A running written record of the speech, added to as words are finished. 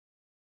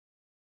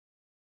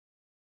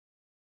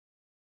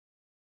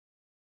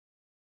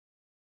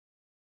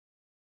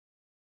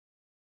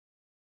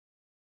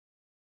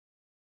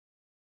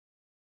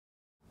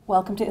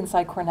Welcome to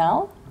Inside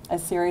Cornell, a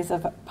series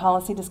of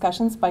policy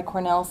discussions by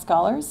Cornell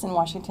scholars in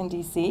Washington,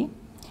 D.C.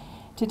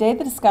 Today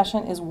the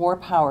discussion is war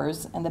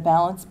powers and the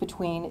balance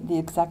between the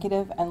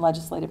executive and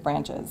legislative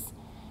branches.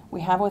 We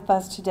have with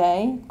us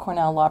today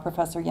Cornell law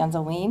professor Jens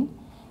Ohlin.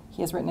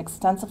 He has written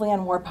extensively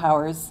on war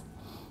powers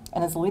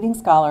and is a leading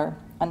scholar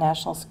on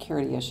national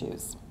security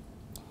issues.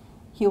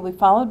 He will be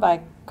followed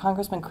by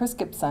Congressman Chris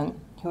Gibson,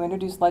 who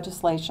introduced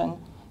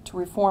legislation to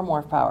reform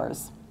war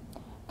powers.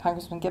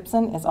 Congressman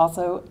Gibson is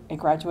also a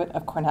graduate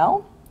of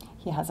Cornell.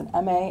 He has an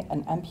MA,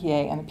 an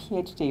MPA, and a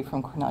PhD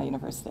from Cornell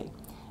University.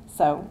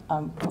 So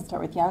we'll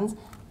start with Jens.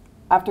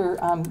 After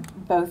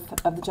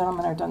both of the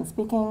gentlemen are done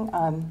speaking,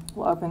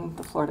 we'll open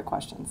the floor to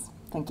questions.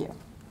 Thank you.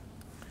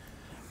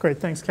 Great,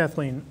 thanks,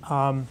 Kathleen.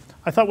 I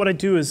thought what I'd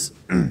do is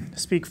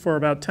speak for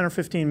about 10 or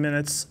 15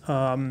 minutes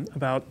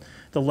about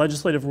the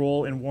legislative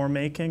role in war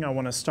making. I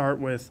want to start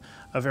with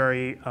a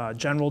very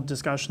general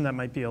discussion that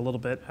might be a little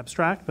bit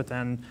abstract, but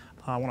then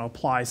I want to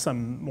apply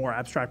some more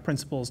abstract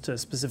principles to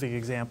specific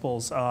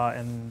examples,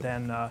 and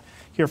then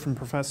hear from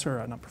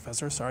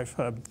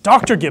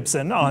Dr.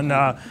 Gibson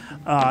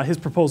on his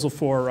proposal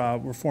for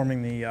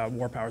reforming the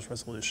War Powers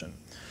Resolution.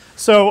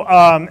 So,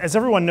 as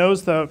everyone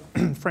knows, the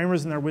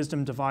framers in their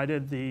wisdom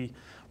divided the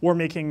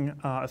war-making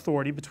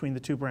authority between the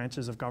two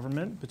branches of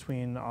government,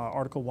 between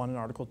Article 1 and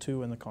Article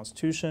 2 in the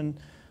Constitution.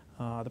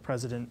 The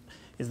President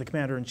is the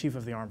Commander-in-Chief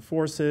of the Armed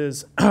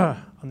Forces.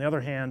 On the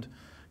other hand,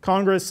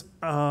 Congress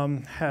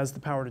has the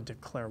power to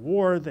declare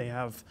war. They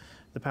have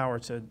the power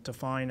to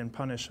define and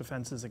punish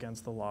offenses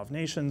against the law of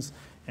nations,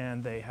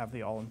 and they have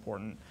the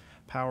all-important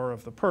power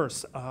of the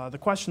purse. The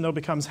question, though,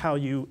 becomes how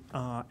you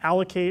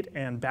allocate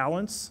and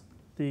balance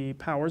the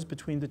powers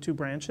between the two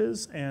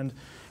branches, and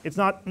it's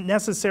not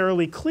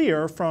necessarily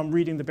clear from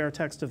reading the bare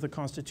text of the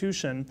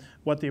Constitution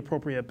what the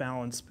appropriate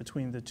balance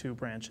between the two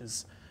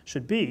branches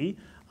should be.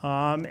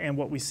 And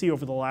what we see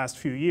over the last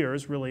few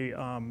years, really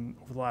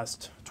over the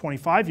last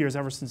 25 years,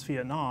 ever since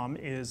Vietnam,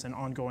 is an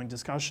ongoing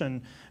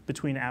discussion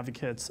between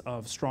advocates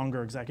of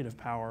stronger executive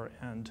power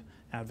and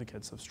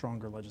advocates of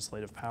stronger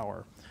legislative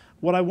power.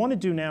 What I want to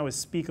do now is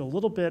speak a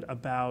little bit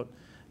about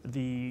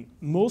the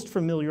most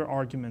familiar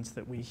arguments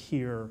that we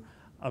hear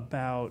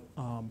about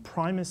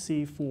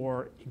primacy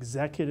for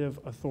executive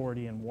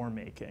authority in war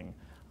making.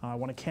 I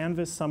want to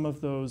canvass some of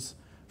those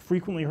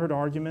frequently heard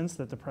arguments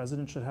that the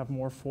president should have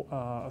more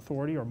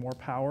authority or more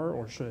power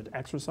or should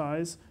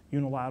exercise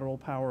unilateral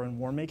power in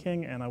war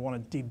making, and I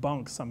want to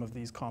debunk some of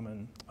these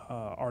common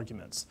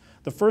arguments.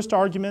 The first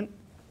argument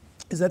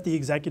is that the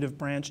executive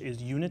branch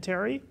is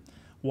unitary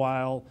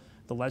while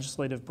the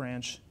legislative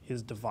branch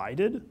is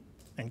divided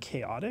and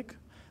chaotic.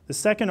 The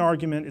second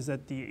argument is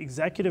that the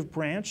executive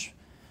branch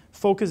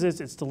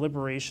focuses its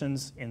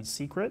deliberations in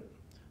secret,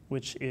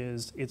 which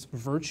is its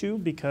virtue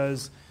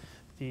because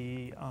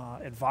the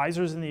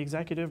advisors in the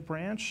executive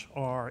branch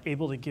are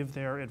able to give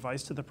their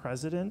advice to the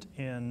president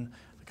in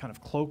the kind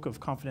of cloak of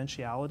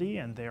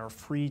confidentiality, and they are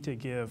free to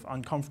give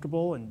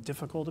uncomfortable and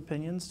difficult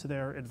opinions to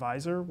their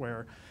advisor,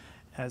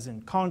 whereas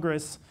in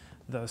Congress,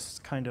 the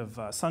kind of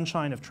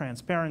sunshine of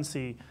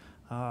transparency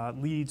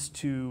leads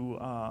to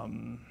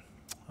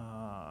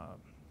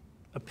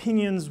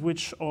opinions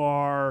which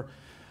are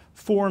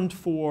formed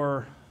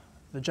for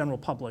the general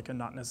public and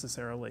not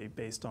necessarily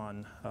based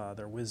on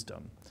their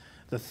wisdom.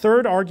 The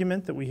third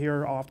argument that we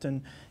hear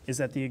often is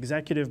that the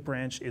executive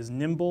branch is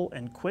nimble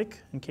and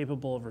quick and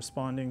capable of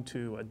responding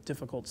to a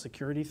difficult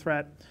security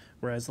threat,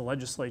 whereas the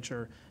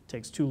legislature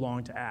takes too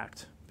long to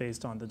act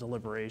based on the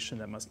deliberation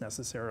that must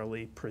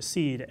necessarily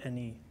precede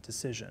any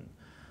decision.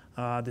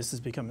 This has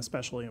become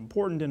especially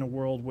important in a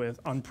world with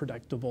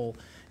unpredictable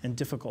and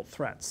difficult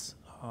threats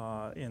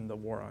in the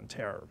war on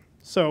terror.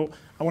 So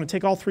I want to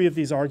take all three of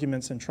these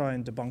arguments and try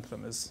and debunk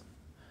them as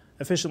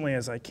efficiently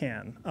as I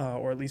can,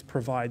 or at least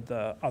provide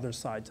the other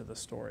side to the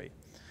story.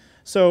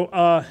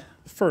 So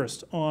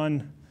first,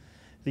 on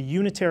the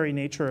unitary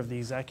nature of the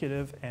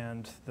executive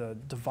and the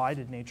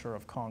divided nature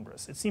of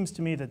Congress. It seems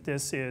to me that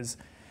this is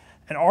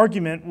an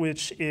argument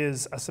which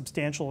is a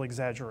substantial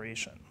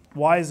exaggeration.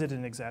 Why is it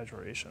an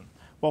exaggeration?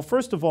 Well,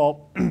 first of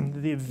all,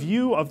 the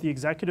view of the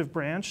executive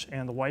branch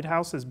and the White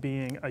House as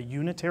being a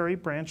unitary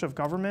branch of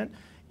government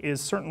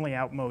is certainly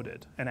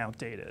outmoded and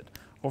outdated.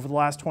 Over the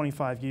last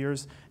 25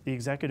 years, the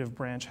executive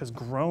branch has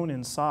grown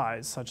in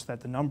size such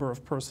that the number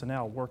of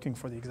personnel working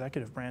for the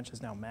executive branch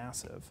is now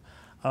massive.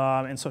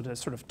 And so to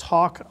sort of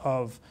talk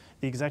of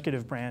the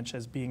executive branch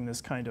as being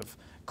this kind of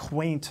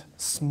quaint,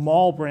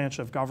 small branch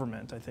of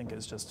government, I think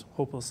is just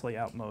hopelessly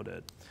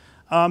outmoded.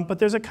 But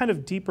there's a kind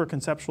of deeper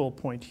conceptual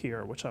point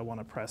here, which I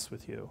want to press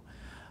with you.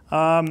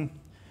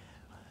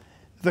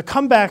 The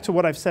comeback to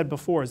what I've said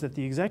before is that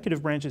the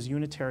executive branch is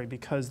unitary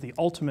because the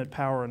ultimate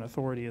power and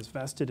authority is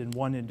vested in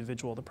one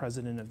individual, the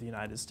President of the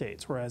United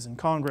States, whereas in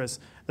Congress,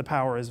 the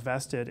power is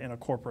vested in a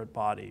corporate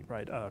body,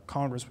 right? A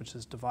Congress which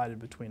is divided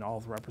between all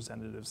the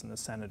representatives and the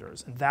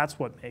senators. And that's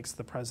what makes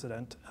the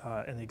President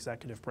and the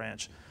executive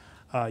branch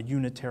a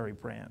unitary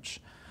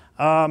branch.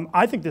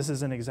 I think this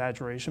is an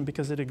exaggeration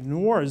because it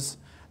ignores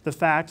the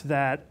fact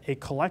that a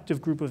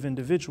collective group of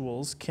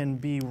individuals can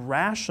be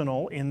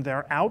rational in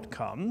their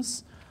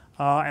outcomes,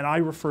 and I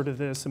refer to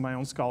this in my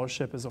own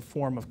scholarship as a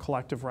form of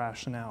collective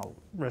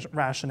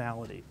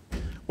rationality.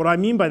 What I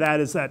mean by that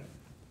is that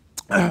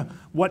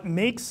what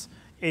makes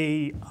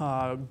a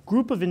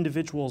group of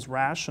individuals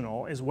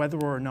rational is whether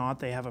or not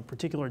they have a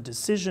particular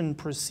decision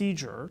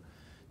procedure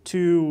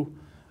to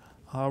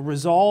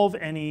resolve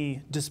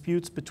any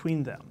disputes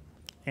between them.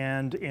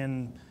 And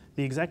in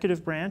the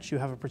executive branch, you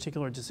have a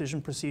particular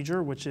decision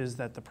procedure, which is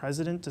that the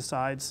president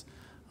decides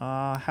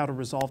how to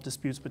resolve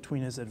disputes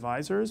between his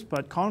advisors,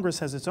 but Congress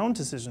has its own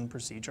decision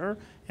procedure,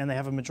 and they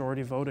have a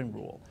majority voting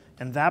rule.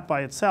 And that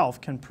by itself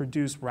can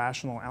produce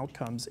rational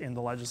outcomes in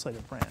the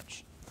legislative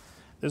branch.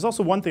 There's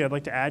also one thing I'd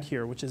like to add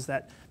here, which is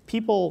that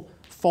people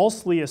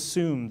falsely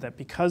assume that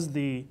because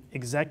the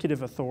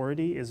executive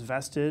authority is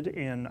vested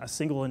in a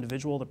single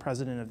individual, the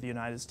President of the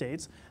United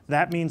States,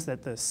 that means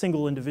that the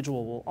single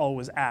individual will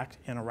always act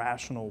in a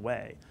rational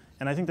way.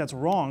 And I think that's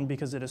wrong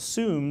because it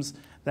assumes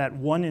that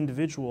one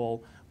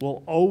individual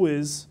will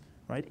always,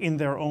 right, in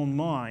their own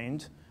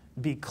mind,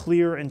 be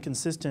clear and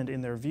consistent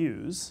in their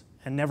views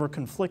and never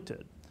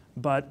conflicted.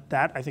 But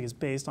that, I think, is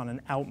based on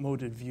an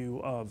outmoded view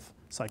of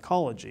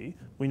psychology.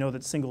 We know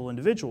that single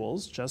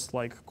individuals, just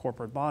like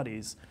corporate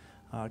bodies,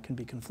 can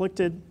be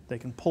conflicted, they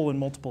can pull in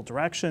multiple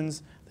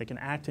directions, they can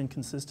act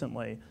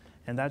inconsistently,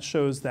 and that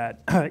shows that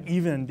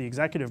even the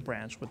executive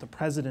branch, with the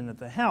president at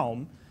the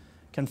helm,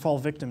 can fall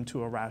victim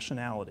to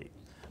irrationality.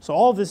 So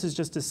all of this is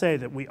just to say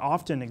that we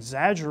often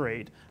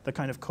exaggerate the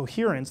kind of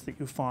coherence that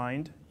you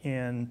find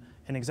in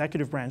an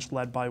executive branch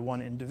led by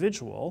one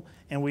individual,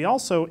 and we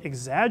also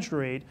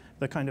exaggerate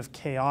the kind of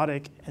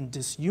chaotic and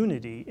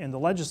disunity in the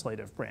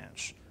legislative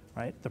branch,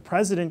 right? The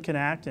president can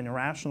act in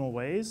irrational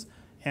ways,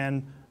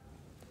 and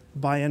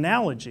by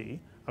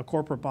analogy, a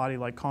corporate body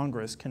like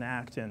Congress can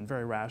act in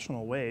very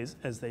rational ways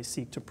as they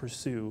seek to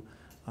pursue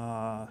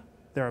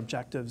their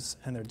objectives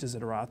and their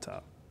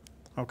desiderata.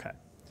 Okay.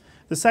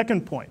 The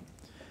second point.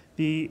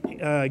 The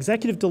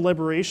executive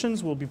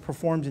deliberations will be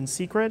performed in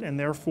secret, and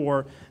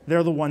therefore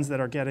they're the ones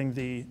that are getting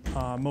the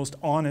most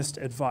honest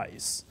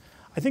advice.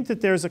 I think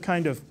that there's a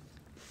kind of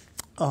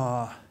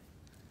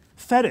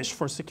fetish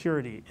for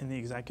security in the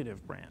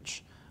executive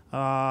branch.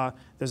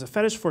 There's a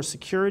fetish for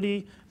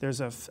security,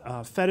 there's a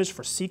fetish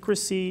for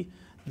secrecy,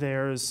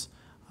 there's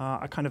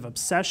a kind of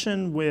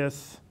obsession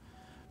with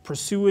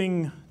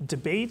pursuing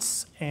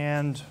debates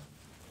and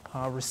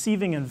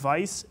receiving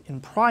advice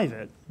in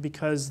private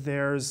because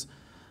there's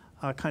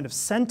a kind of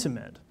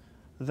sentiment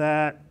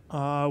that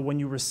when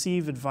you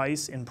receive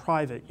advice in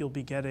private, you'll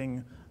be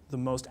getting the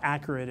most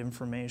accurate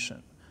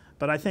information.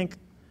 But I think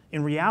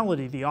in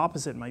reality, the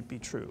opposite might be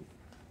true.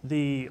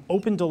 The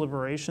open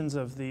deliberations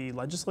of the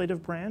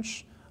legislative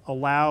branch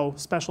allow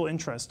special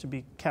interests to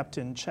be kept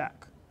in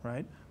check,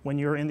 right? When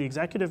you're in the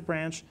executive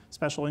branch,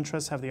 special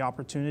interests have the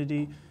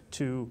opportunity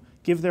to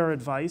give their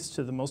advice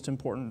to the most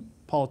important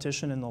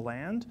politician in the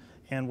land,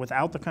 and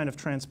without the kind of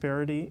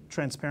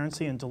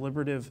transparency and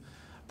deliberative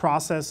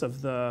process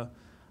of the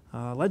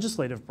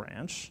legislative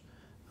branch,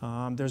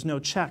 there's no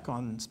check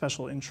on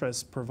special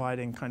interests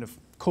providing kind of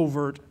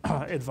covert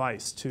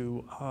advice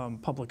to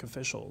public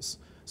officials.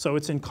 So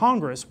it's in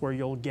Congress where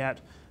you'll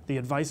get the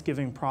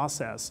advice-giving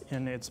process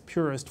in its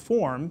purest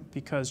form,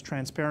 because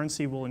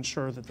transparency will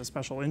ensure that the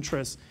special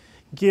interests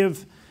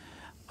give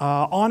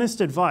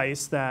honest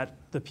advice that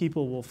the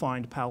people will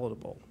find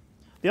palatable.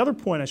 The other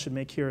point I should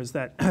make here is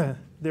that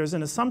there's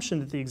an assumption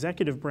that the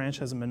executive branch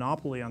has a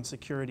monopoly on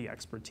security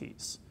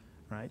expertise,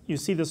 right? You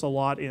see this a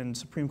lot in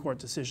Supreme Court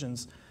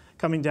decisions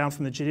coming down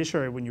from the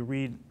judiciary when you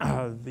read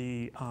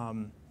the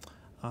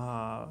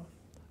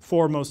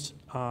four most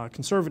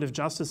conservative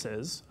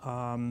justices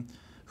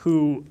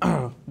who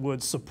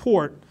would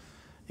support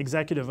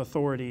executive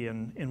authority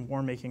in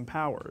war-making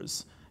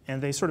powers.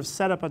 And they sort of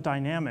set up a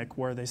dynamic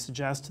where they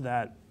suggest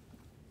that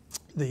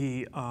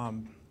the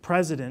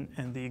president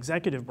and the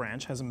executive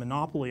branch has a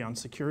monopoly on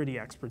security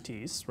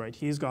expertise, right?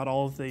 He's got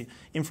all of the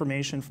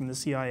information from the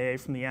CIA,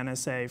 from the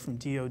NSA, from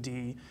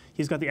DOD.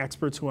 He's got the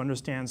experts who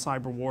understand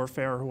cyber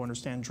warfare, who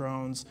understand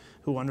drones,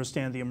 who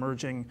understand the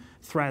emerging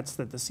threats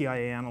that the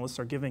CIA analysts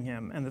are giving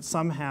him, and that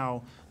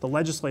somehow the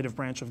legislative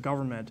branch of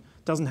government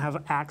doesn't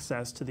have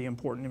access to the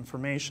important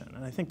information.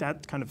 And I think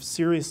that kind of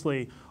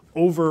seriously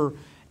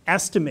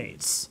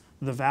overestimates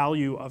the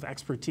value of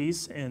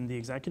expertise in the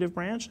executive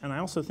branch, and I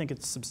also think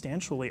it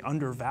substantially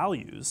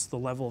undervalues the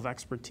level of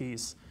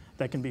expertise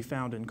that can be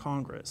found in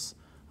Congress.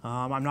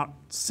 I'm not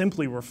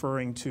simply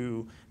referring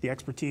to the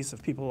expertise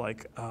of people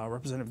like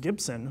Representative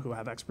Gibson, who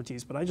have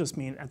expertise, but I just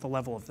mean at the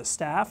level of the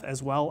staff,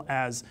 as well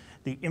as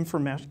the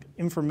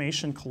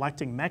information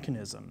collecting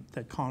mechanism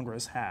that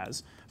Congress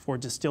has for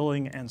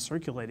distilling and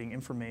circulating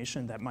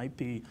information that might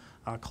be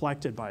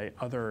collected by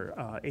other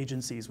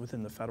agencies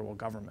within the federal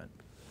government.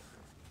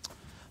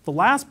 The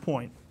last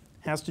point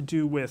has to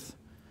do with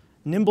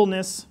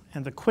nimbleness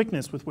and the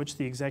quickness with which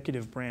the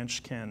executive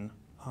branch can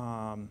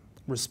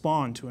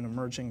respond to an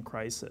emerging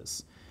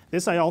crisis.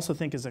 This I also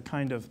think is a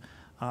kind of,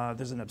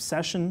 there's an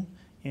obsession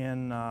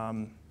in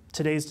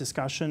today's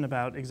discussion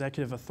about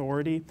executive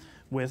authority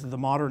with the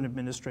modern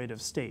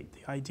administrative state.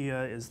 The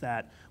idea is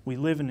that we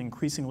live in an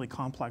increasingly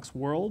complex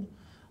world,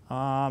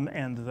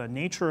 and the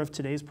nature of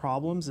today's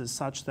problems is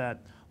such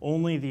that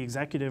only the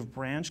executive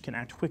branch can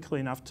act quickly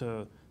enough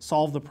to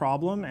solve the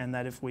problem, and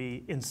that if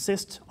we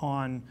insist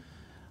on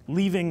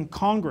leaving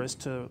Congress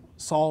to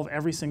solve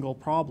every single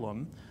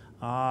problem,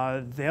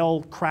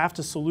 they'll craft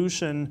a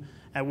solution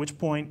at which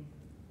point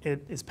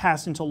it is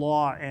passed into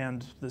law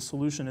and the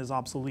solution is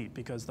obsolete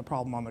because the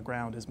problem on the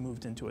ground has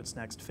moved into its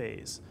next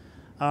phase.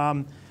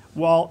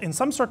 While in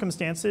some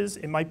circumstances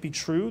it might be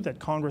true that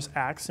Congress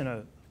acts in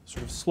a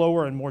sort of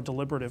slower and more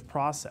deliberative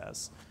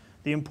process,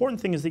 the important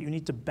thing is that you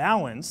need to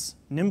balance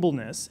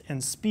nimbleness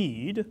and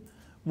speed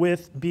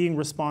with being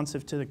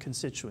responsive to the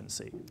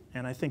constituency.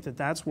 And I think that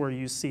that's where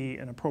you see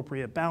an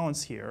appropriate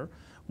balance here.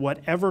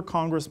 Whatever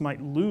Congress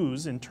might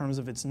lose in terms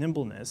of its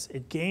nimbleness,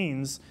 it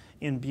gains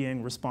in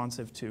being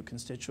responsive to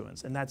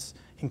constituents. And that's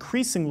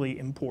increasingly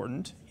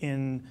important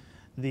in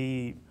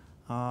the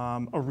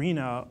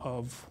arena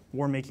of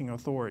war-making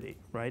authority,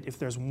 right? If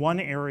there's one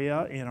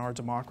area in our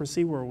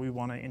democracy where we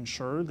want to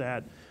ensure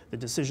that the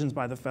decisions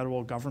by the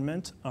federal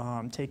government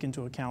take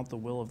into account the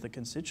will of the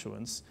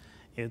constituents,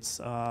 it's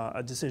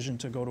a decision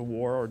to go to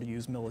war or to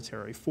use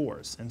military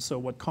force. And so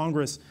what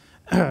Congress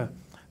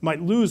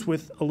might lose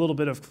with a little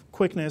bit of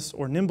quickness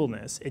or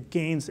nimbleness, it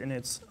gains in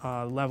its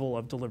level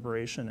of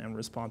deliberation and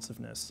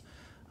responsiveness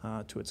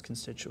to its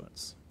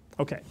constituents.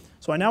 Okay,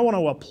 so I now want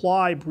to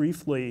apply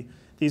briefly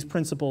these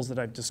principles that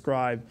I've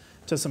described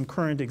to some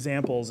current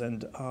examples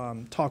and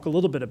talk a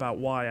little bit about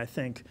why I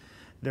think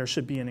there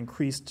should be an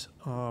increased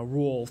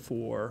role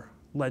for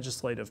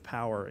legislative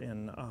power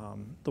in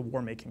the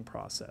war-making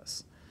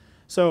process.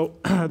 So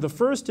the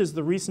first is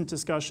the recent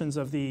discussions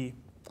of the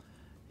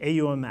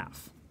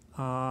AUMF.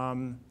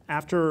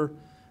 After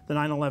the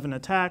 9/11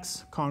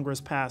 attacks, Congress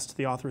passed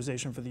the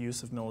authorization for the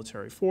use of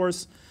military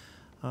force,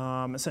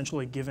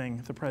 essentially giving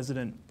the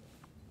president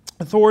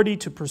authority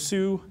to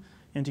pursue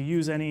and to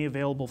use any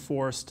available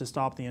force to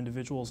stop the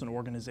individuals and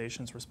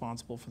organizations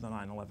responsible for the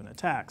 9/11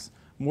 attacks.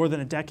 More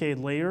than a decade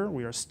later,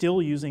 we are still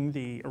using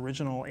the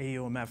original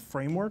AUMF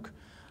framework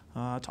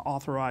to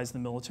authorize the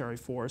military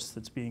force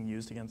that's being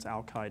used against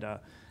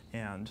Al-Qaeda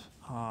and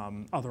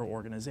other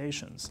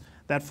organizations.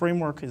 That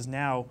framework is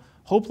now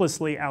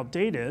hopelessly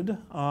outdated.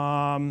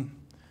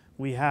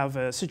 We have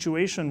a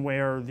situation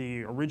where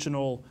the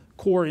original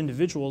core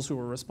individuals who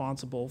were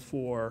responsible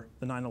for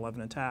the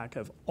 9/11 attack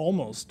have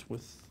almost,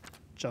 with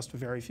just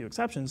very few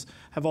exceptions,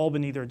 have all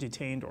been either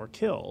detained or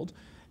killed.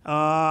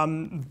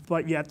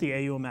 But yet the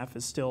AUMF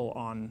is still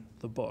on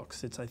the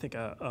books. It's, I think,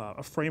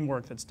 a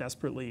framework that's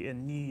desperately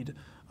in need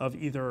of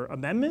either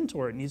amendment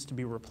or it needs to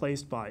be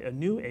replaced by a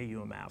new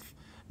AUMF.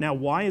 Now,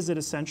 why is it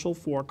essential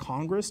for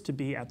Congress to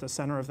be at the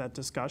center of that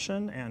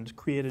discussion and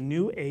create a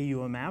new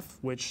AUMF,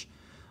 which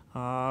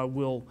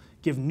will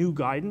give new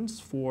guidance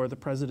for the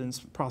president's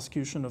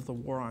prosecution of the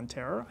war on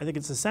terror? I think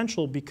it's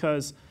essential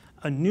because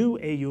a new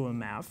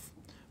AUMF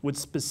would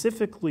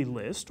specifically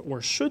list,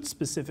 or should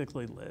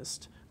specifically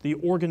list, the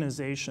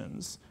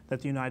organizations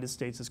that the United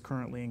States is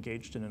currently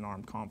engaged in an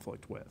armed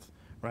conflict with,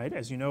 right?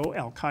 As you know,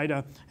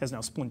 Al-Qaeda has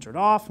now splintered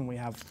off, and we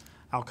have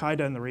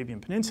Al-Qaeda in the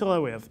Arabian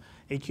Peninsula, we have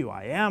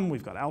AQIM,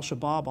 we've got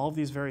Al-Shabaab, all of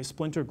these various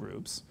splinter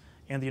groups.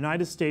 And the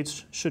United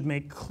States should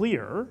make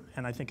clear,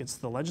 and I think it's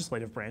the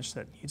legislative branch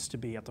that needs to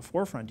be at the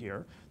forefront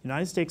here, the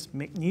United States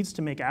needs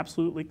to make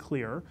absolutely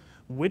clear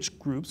which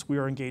groups we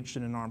are engaged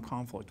in an armed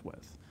conflict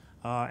with.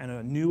 And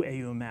a new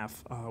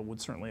AUMF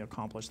would certainly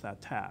accomplish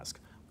that task.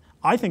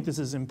 I think this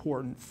is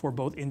important for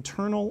both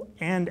internal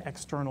and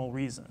external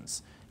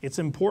reasons. It's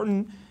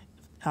important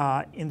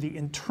in the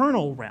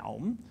internal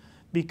realm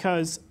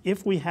because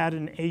if we had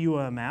an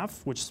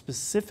AUMF which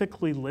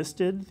specifically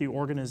listed the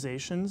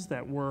organizations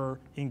that we're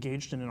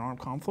engaged in an armed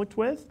conflict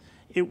with,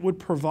 it would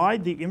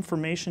provide the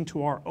information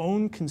to our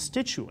own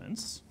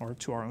constituents, or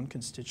to our own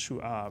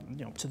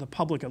to the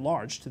public at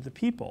large, to the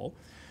people,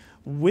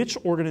 which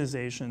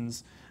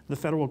organizations the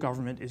federal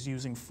government is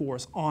using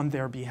force on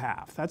their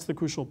behalf. That's the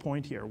crucial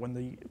point here. When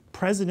the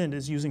president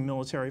is using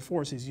military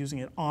force, he's using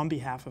it on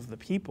behalf of the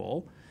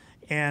people,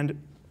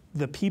 and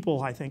the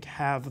people, I think,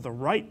 have the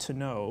right to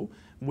know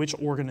which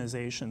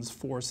organization's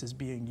force is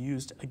being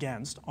used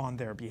against on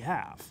their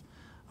behalf,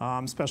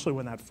 especially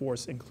when that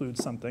force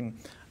includes something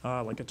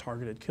like a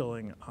targeted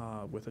killing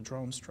with a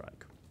drone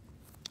strike.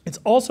 It's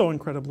also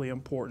incredibly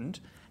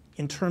important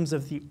in terms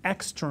of the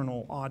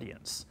external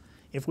audience.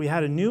 If we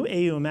had a new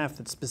AUMF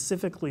that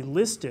specifically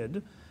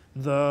listed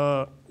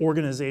the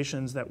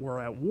organizations that we're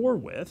at war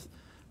with,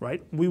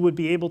 right, we would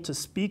be able to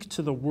speak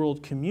to the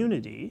world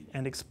community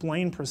and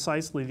explain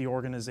precisely the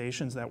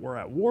organizations that we're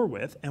at war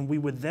with, and we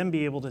would then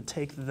be able to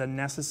take the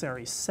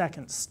necessary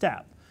second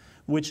step,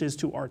 which is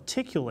to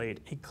articulate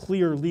a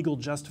clear legal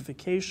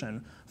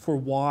justification for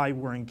why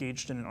we're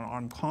engaged in an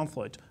armed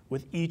conflict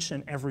with each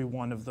and every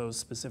one of those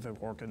specific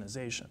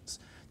organizations.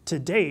 To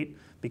date,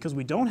 because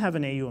we don't have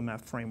an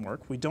AUMF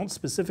framework, we don't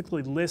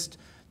specifically list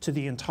to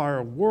the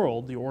entire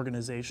world the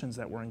organizations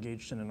that we're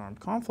engaged in an armed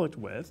conflict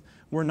with,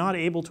 we're not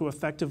able to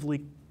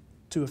effectively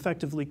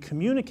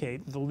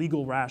communicate the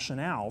legal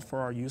rationale for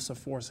our use of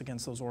force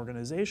against those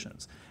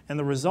organizations. And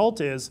the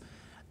result is,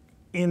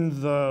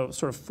 in the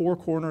sort of four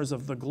corners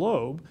of the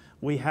globe,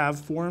 we have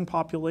foreign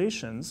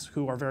populations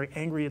who are very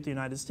angry at the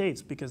United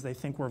States because they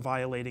think we're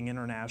violating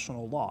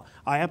international law.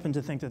 I happen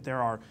to think that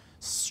there are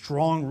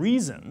strong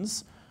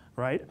reasons,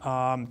 right,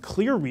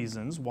 clear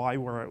reasons why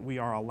we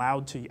are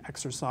allowed to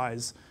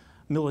exercise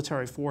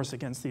military force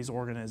against these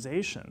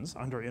organizations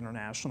under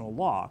international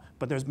law,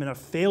 but there's been a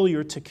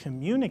failure to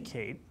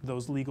communicate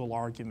those legal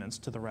arguments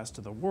to the rest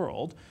of the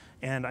world,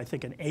 and I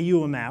think an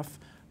AUMF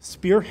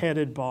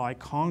spearheaded by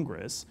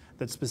Congress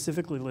that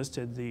specifically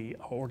listed the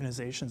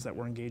organizations that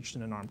were engaged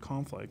in an armed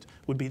conflict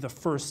would be the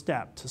first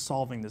step to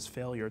solving this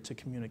failure to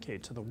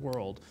communicate to the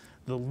world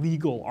the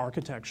legal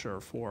architecture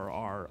for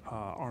our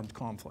armed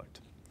conflict.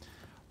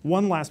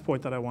 One last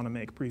point that I want to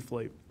make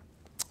briefly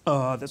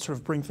that sort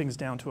of bring things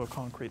down to a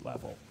concrete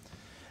level.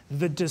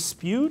 The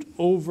dispute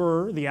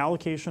over the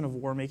allocation of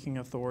war-making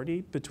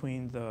authority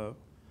between the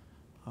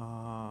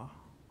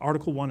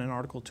Article 1 and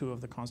Article 2 of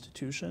the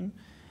Constitution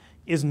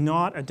is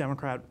not a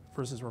Democrat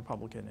versus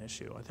Republican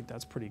issue. I think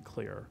that's pretty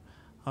clear.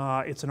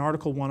 It's an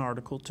Article 1,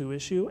 Article 2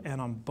 issue,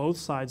 and on both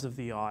sides of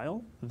the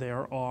aisle,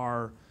 there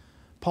are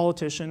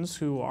politicians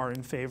who are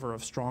in favor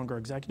of stronger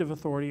executive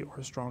authority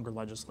or stronger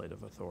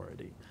legislative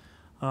authority.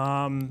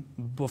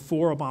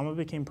 Before Obama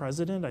became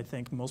president, I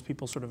think most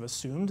people sort of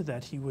assumed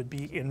that he would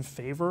be in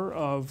favor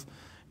of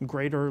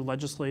greater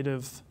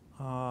legislative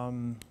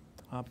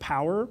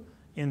power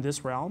in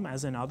this realm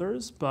as in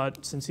others,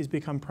 but since he's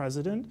become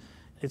president,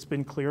 it's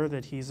been clear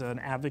that he's an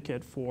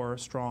advocate for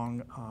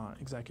strong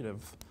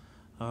executive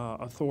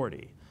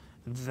authority.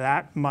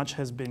 That much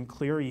has been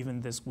clear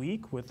even this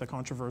week with the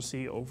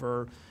controversy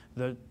over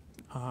the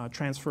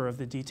transfer of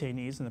the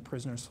detainees and the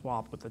prisoner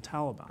swap with the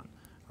Taliban.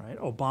 Right?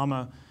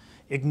 Obama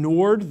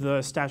ignored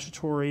the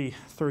statutory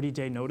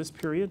 30-day notice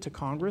period to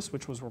Congress,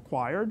 which was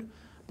required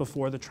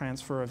before the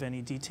transfer of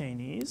any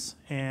detainees,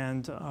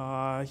 and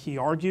he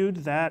argued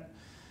that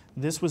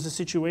this was a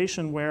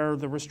situation where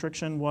the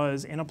restriction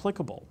was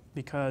inapplicable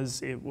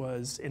because it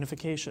was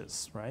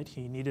inefficacious, right?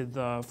 He needed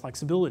the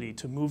flexibility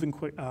to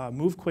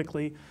move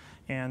quickly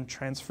and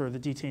transfer the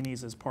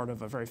detainees as part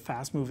of a very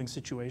fast-moving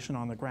situation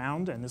on the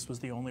ground, and this was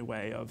the only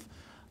way of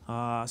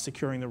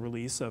securing the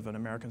release of an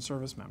American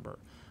service member.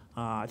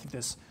 I think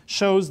this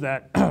shows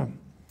that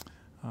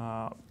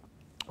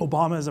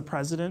Obama is a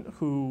president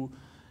who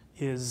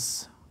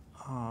is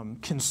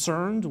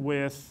concerned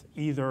with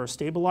either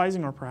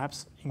stabilizing or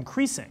perhaps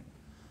increasing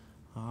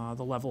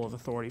the level of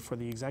authority for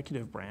the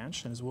executive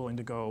branch and is willing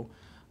to go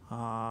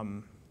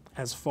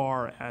as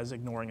far as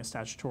ignoring a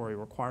statutory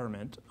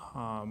requirement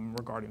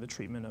regarding the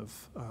treatment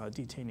of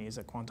detainees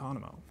at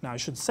Guantanamo. Now, I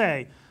should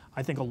say,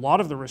 I think a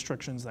lot of the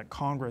restrictions that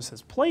Congress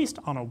has placed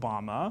on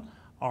Obama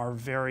are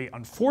very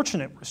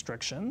unfortunate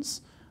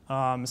restrictions,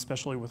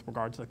 especially with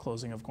regard to the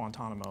closing of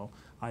Guantanamo.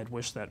 I had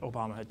wished that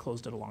Obama had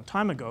closed it a long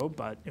time ago,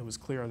 but it was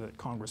clear that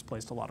Congress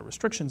placed a lot of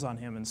restrictions on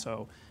him, and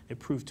so it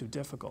proved too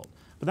difficult.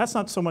 But that's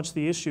not so much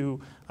the issue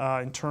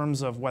in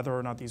terms of whether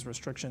or not these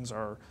restrictions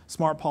are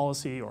smart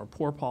policy or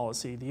poor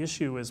policy. The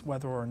issue is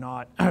whether or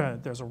not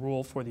there's a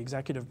role for the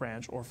executive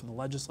branch or for the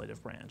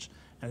legislative branch.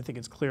 And I think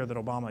it's clear that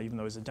Obama, even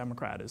though he's a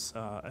Democrat, is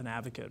an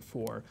advocate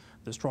for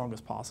the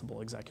strongest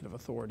possible executive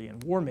authority in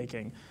war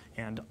making.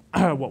 And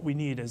what we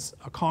need is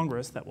a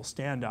Congress that will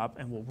stand up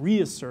and will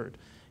reassert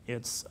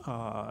its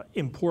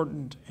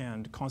important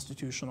and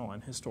constitutional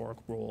and historic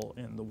role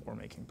in the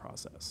war-making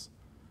process.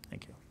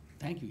 Thank you.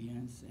 Thank you,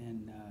 Jens.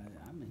 And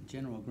I'm in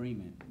general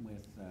agreement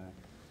with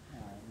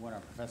what our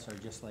professor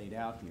just laid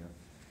out here.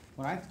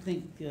 What I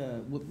think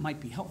what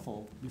might be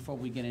helpful before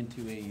we get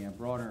into a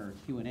broader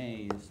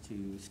Q&A is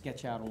to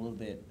sketch out a little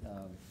bit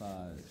of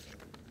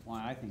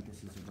why I think this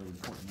is a very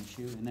important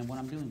issue and then what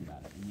I'm doing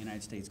about it in the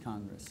United States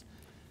Congress.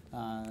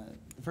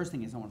 The first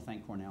thing is I want to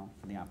thank Cornell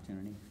for the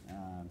opportunity.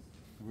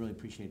 I really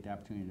appreciate the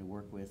opportunity to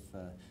work with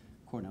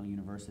Cornell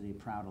University, a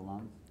proud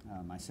alum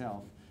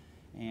myself.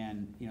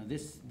 And you know,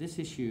 this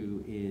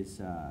issue is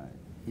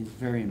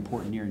very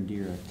important, near and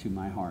dear to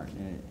my heart.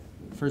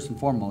 First and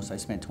foremost, I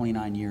spent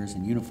 29 years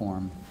in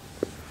uniform,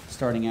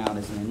 starting out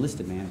as an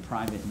enlisted man, a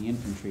private in the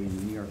infantry in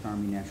the New York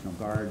Army National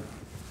Guard.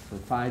 For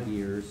 5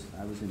 years,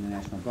 I was in the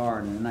National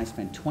Guard, and then I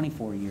spent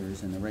 24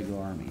 years in the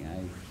regular Army.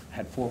 I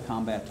had 4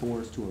 combat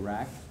tours to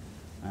Iraq.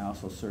 I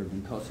also served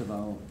in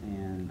Kosovo,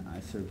 and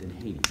I served in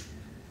Haiti.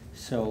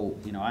 So,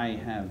 you know, I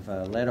have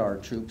led our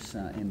troops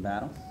in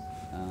battle.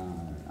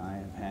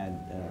 I've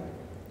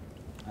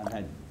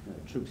had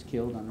troops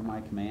killed under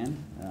my command.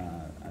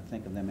 I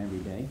think of them every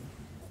day.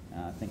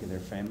 I think of their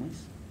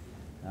families.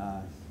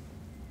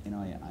 You know,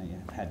 I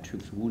have had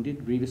troops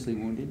wounded, grievously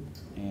wounded,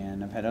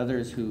 and I've had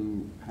others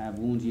who have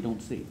wounds you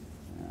don't see,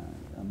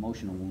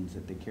 emotional wounds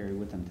that they carry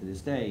with them to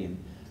this day. And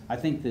I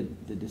think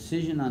that the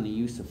decision on the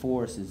use of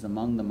force is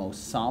among the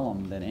most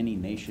solemn that any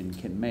nation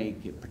can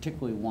make,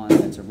 particularly one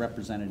that's a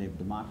representative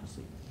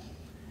democracy.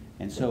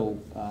 And so,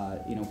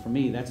 you know, for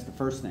me, that's the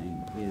first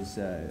thing, is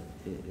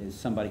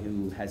somebody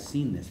who has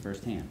seen this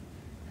firsthand,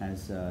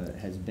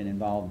 has been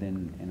involved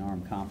in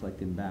armed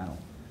conflict and battle.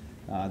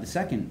 The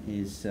second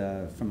is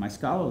from my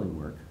scholarly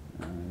work.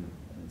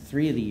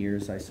 3 of the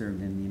years I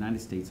served in the United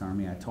States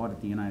Army, I taught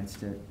at the United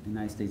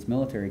States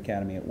Military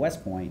Academy at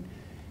West Point,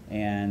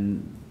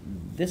 and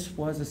this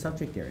was a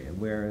subject area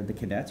where the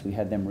cadets, we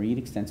had them read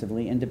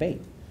extensively and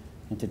debate,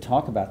 and to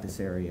talk about this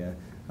area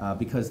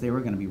because they were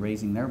going to be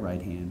raising their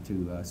right hand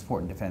to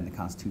support and defend the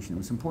Constitution. It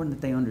was important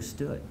that they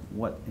understood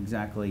what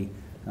exactly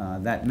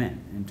that meant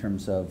in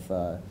terms of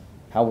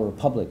how a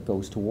republic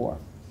goes to war.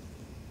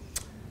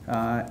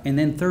 And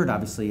then third,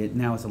 obviously,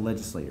 now as a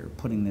legislator,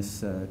 putting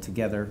this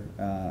together,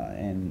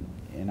 and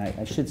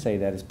I should say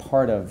that as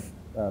part of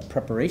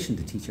preparation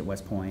to teach at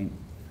West Point,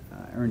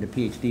 I earned a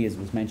PhD, as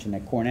was mentioned,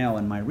 at Cornell,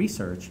 and my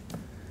research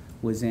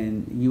was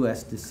in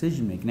U.S.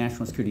 decision-making,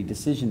 national security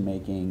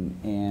decision-making,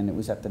 and it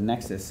was at the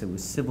nexus. It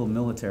was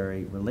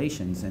civil-military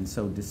relations, and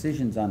so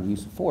decisions on the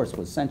use of force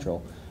was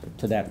central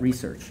to that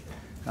research.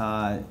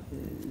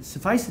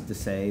 Suffice it to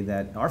say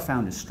that our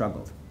founders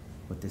struggled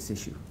with this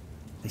issue.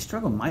 They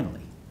struggled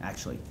mightily,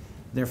 actually.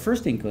 Their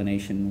first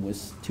inclination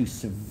was to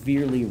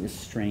severely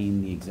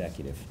restrain the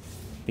executive,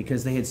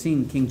 because they had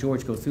seen King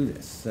George go through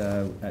this,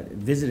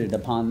 visited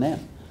upon them.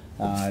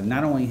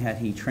 Not only had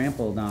he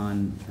trampled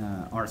on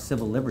our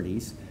civil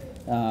liberties,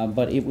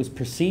 but it was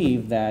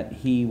perceived that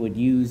he would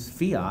use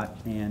fiat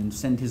and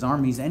send his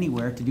armies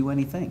anywhere to do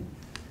anything.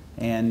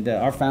 And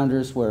our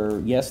founders were,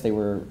 yes, they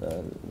were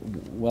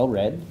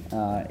well-read,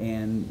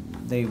 and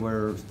they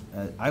were,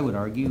 I would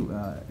argue,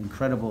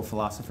 incredible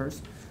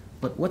philosophers.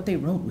 But what they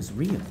wrote was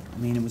real. I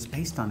mean, it was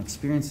based on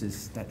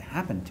experiences that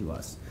happened to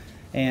us.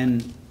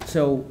 And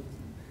so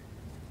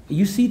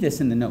you see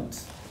this in the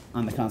notes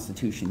on the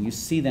Constitution. You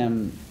see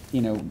them,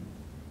 you know,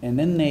 and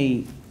then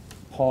they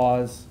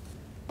pause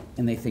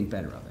and they think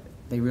better of it.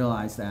 They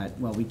realize that,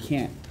 well, we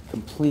can't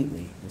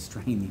completely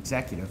restrain the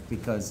executive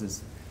because,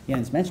 as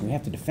Jens mentioned, we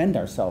have to defend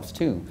ourselves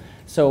too.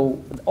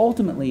 So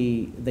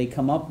ultimately, they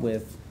come up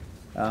with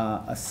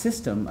a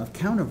system of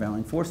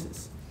countervailing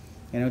forces.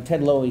 You know,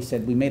 Ted Lowey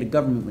said, we made a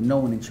government with no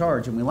one in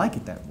charge, and we like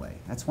it that way.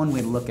 That's one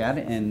way to look at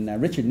it. And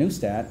Richard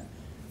Neustadt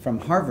from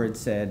Harvard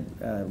said,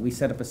 we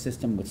set up a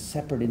system with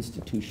separate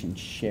institutions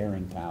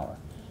sharing power.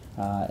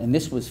 And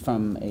this was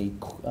from a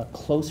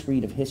close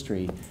read of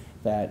history,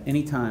 that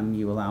anytime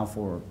you allow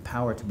for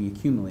power to be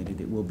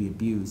accumulated, it will be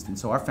abused. And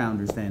so our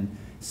founders then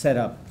set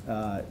up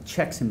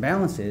checks and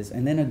balances,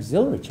 and then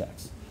auxiliary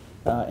checks.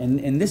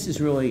 And this is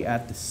really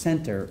at the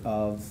center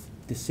of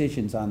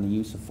decisions on the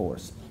use of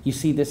force. You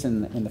see this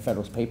in the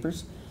Federalist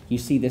Papers. You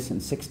see this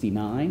in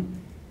 '69.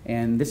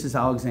 And this is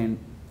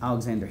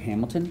Alexander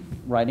Hamilton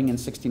writing in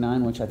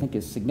 '69, which I think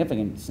is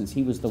significant since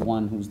he was the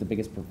one who was the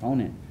biggest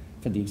proponent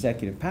for the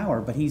executive power.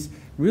 But he's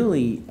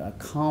really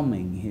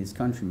calming his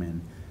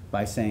countrymen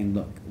by saying,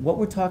 look, what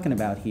we're talking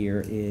about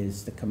here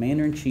is the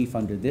commander-in-chief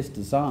under this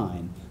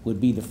design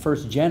would be the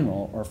first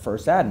general or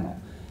first admiral.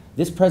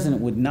 This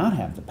president would not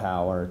have the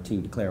power to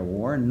declare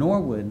war, nor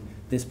would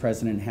this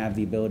president have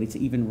the ability to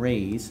even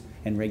raise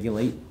and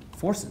regulate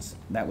forces.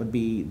 That would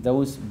be,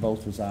 those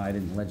both reside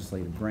in the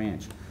legislative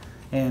branch.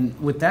 And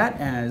with that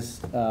as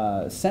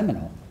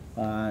seminal,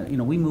 you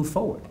know, we move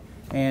forward.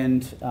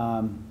 And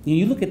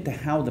you look at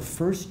how the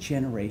first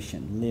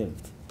generation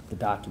lived the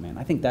document.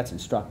 I think that's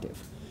instructive,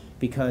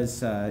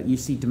 because you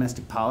see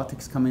domestic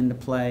politics come into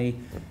play.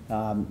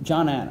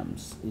 John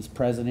Adams is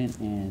president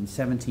in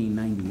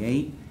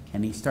 1798,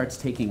 and he starts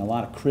taking a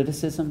lot of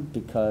criticism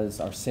because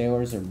our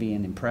sailors are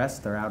being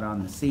impressed. They're out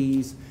on the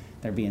seas,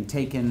 they're being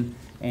taken,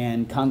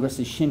 and Congress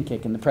is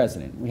shin-kicking the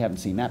president. We haven't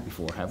seen that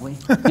before, have we?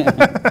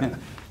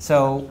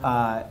 So,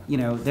 you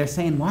know, they're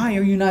saying, why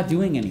are you not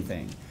doing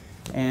anything?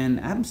 And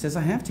Adams says,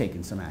 I have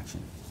taken some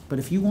action. But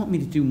if you want me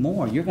to do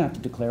more, you're going to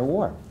have to declare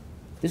war.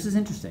 This is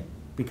interesting,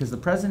 because the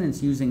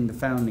president's using the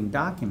founding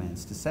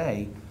documents to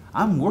say,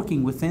 I'm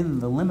working within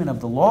the limit of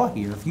the law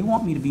here. If you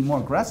want me to be more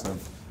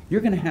aggressive,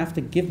 you're going to have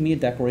to give me a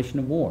declaration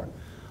of war.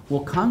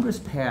 Well, Congress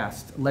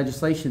passed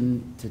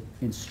legislation to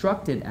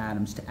instructed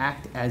Adams to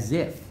act as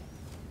if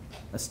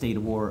a state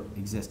of war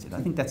existed.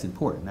 I think that's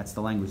important. That's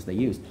the language they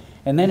used.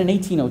 And then in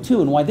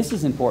 1802, and why this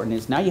is important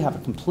is now you have a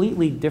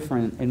completely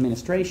different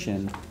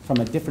administration from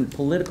a different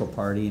political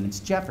party, and it's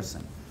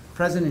Jefferson.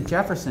 President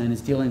Jefferson is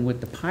dealing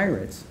with the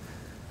pirates,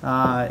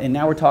 and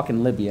now we're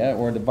talking Libya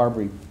or the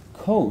Barbary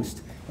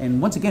Coast.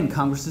 And once again,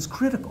 Congress is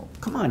critical.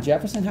 Come on,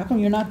 Jefferson, how come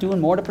you're not doing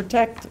more to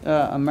protect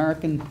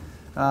American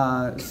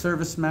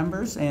service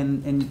members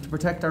and to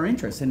protect our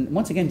interests? And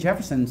once again,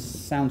 Jefferson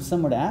sounds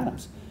similar to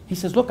Adams. He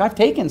says, look, I've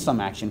taken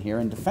some action here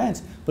in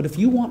defense, but if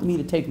you want me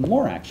to take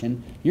more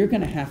action, you're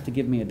going to have to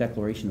give me a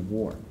declaration of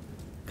war.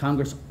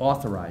 Congress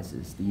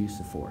authorizes the use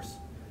of force.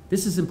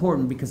 This is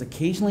important because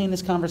occasionally in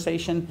this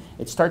conversation,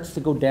 it starts to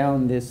go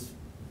down this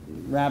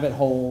rabbit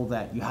hole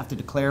that you have to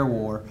declare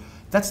war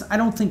That's, I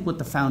don't think, what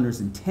the founders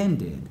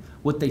intended.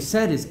 What they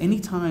said is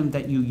anytime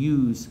that you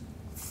use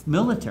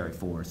military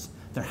force,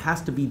 there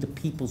has to be the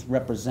people's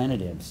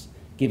representatives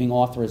giving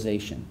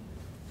authorization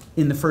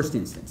in the first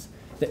instance.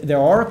 There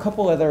are a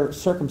couple other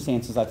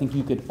circumstances I think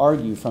you could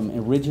argue from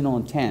original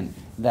intent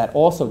that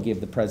also give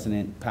the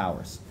president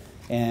powers.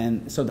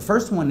 And so the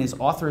first one is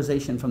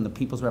authorization from the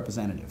people's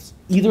representatives,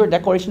 either a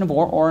declaration of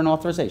war or an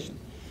authorization.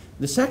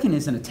 The second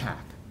is an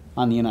attack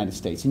on the United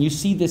States, and you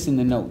see this in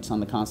the notes on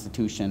the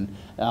Constitution.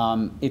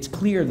 It's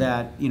clear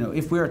that, you know,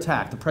 if we're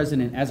attacked, the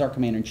president, as our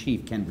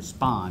commander-in-chief, can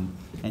respond,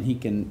 and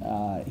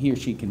he or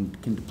she can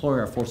deploy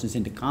our forces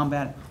into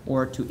combat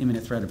or to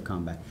imminent threat of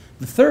combat.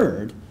 The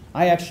third,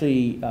 I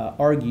actually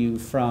argue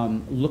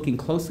from looking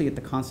closely at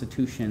the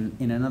Constitution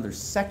in another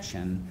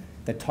section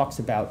that talks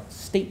about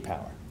state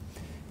power.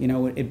 You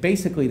know, it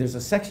basically, there's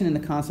a section in the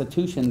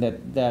Constitution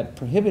that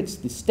prohibits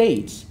the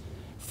states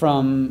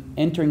from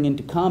entering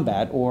into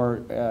combat or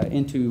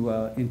into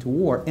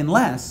war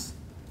unless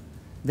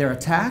they're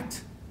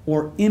attacked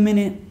or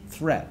imminent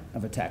threat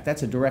of attack.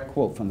 That's a direct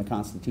quote from the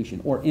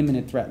Constitution, or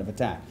imminent threat of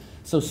attack.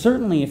 So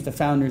certainly if the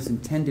founders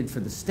intended for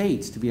the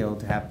states to be able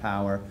to have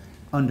power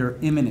under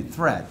imminent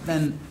threat,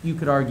 then you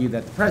could argue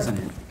that the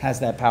president has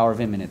that power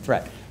of imminent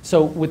threat.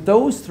 So with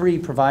those three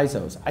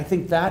provisos, I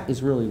think that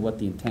is really what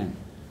the intent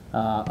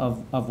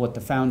of what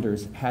the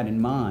founders had in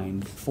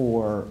mind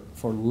for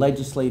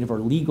legislative or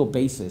legal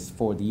basis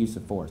for the use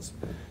of force.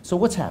 So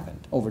what's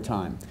happened over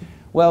time?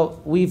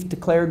 Well, we've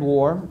declared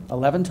war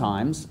 11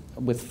 times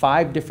with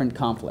 5 different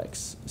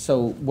conflicts. So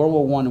World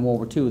War I and World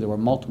War II, there were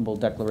multiple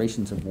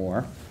declarations of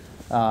war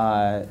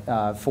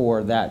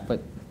for that,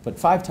 but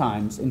 5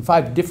 times, in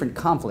 5 different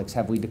conflicts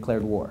have we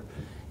declared war.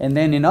 And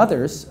then in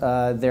others,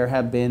 there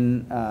have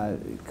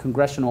been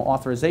congressional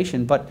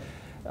authorization, but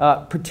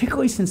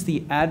particularly since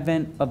the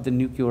advent of the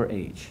nuclear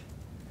age,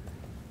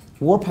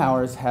 war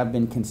powers have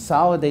been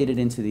consolidated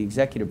into the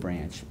executive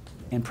branch,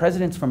 and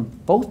presidents from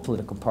both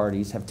political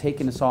parties have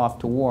taken us off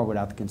to war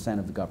without the consent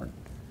of the governed.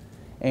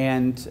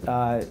 And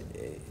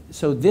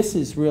so this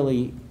is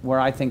really where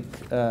I think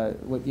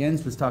what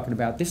Jens was talking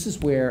about, this is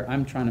where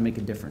I'm trying to make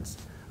a difference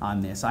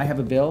on this. I have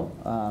a bill,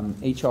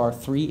 H.R.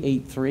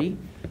 383,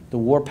 the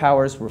War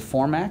Powers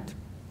Reform Act.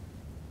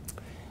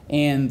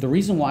 And the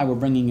reason why we're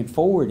bringing it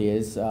forward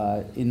is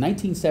in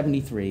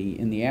 1973,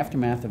 in the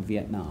aftermath of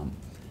Vietnam,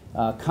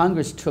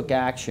 Congress took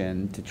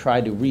action to try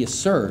to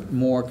reassert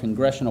more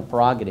congressional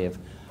prerogative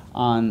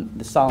on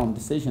the solemn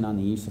decision on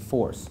the use of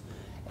force.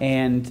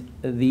 And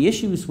the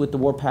issues with the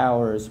War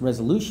Powers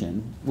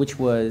Resolution, which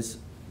was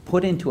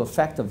put into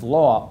effective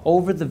law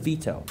over the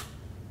veto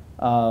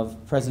of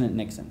President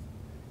Nixon.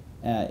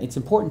 It's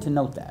important to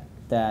note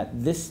that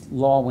this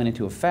law went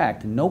into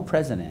effect, and no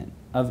president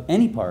of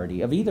any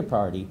party, of either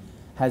party,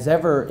 has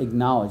ever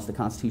acknowledged the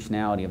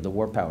constitutionality of the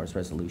War Powers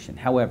Resolution.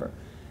 However,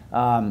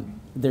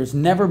 there's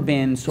never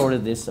been sort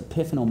of this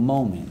epiphanal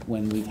moment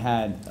when we've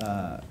had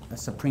a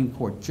Supreme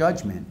Court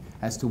judgment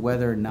as to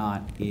whether or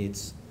not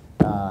it's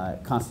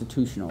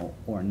constitutional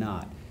or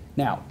not.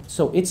 Now,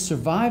 so it's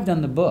survived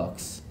on the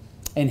books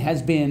and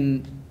has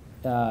been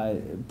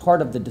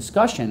part of the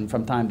discussion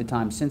from time to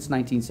time since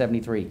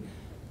 1973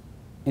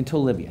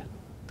 until Libya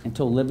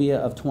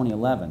of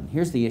 2011.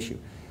 Here's the issue.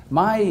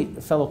 My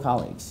fellow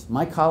colleagues,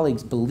 my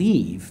colleagues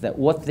believe that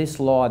what this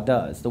law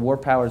does, the War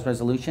Powers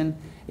Resolution,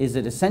 is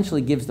it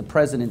essentially gives the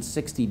president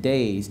 60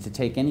 days to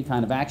take any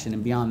kind of action,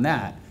 and beyond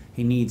that,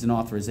 he needs an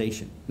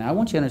authorization. Now, I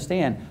want you to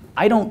understand,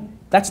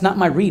 that's not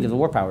my read of the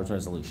War Powers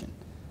Resolution.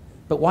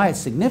 But why it's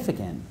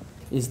significant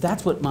is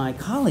that's what my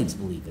colleagues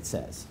believe it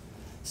says.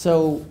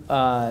 So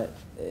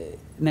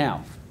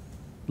now,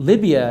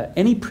 Libya,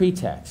 any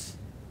pretext,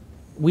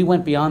 we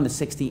went beyond the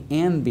 60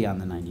 and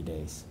beyond the 90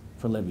 days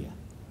for Libya,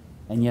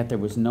 and yet there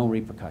was no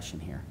repercussion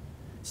here.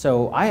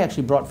 So I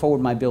actually brought forward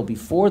my bill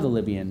before the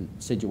Libyan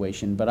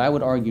situation, but I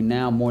would argue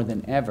now more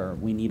than ever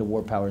we need a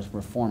War Powers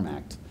Reform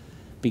Act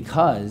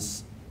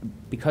because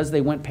they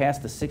went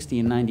past the 60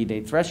 and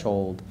 90-day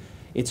threshold.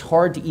 It's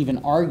hard to even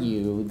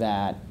argue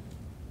that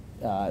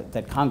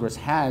that Congress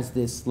has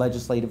this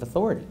legislative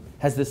authority,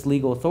 has this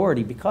legal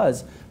authority,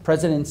 because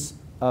presidents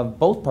of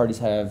both parties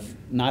have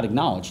not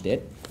acknowledged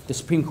it. The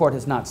Supreme Court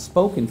has not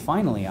spoken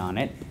finally on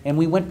it, and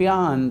we went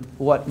beyond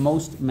what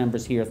most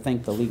members here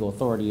think the legal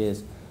authority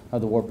is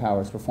of the War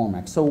Powers Reform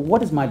Act. So what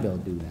does my bill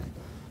do then?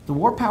 The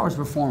War Powers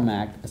Reform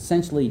Act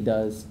essentially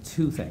does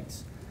 2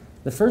 things.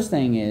 The first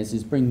thing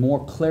is bring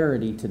more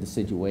clarity to the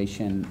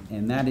situation,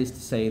 and that is to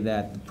say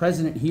that the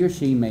president, he or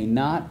she, may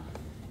not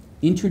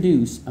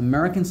introduce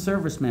American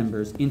service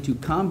members into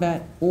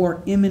combat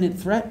or imminent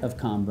threat of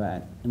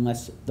combat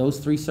unless those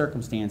 3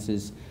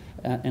 circumstances,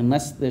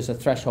 unless there's a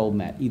threshold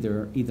met,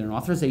 either an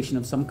authorization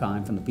of some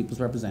kind from the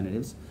people's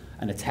representatives,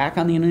 an attack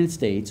on the United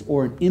States,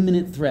 or an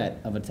imminent threat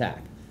of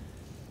attack.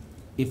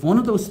 If one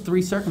of those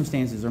 3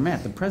 circumstances are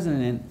met, the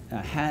president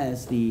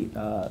has the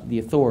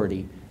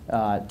authority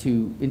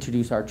to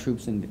introduce our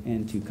troops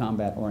into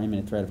combat or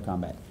imminent threat of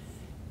combat.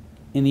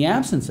 In the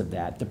absence of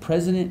that, the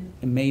president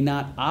may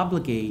not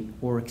obligate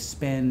or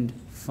expend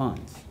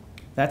funds.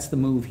 That's the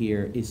move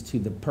here, is to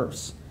the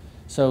purse.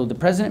 So the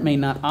president may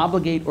not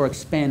obligate or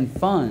expend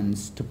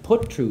funds to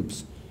put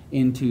troops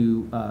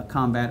into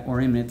combat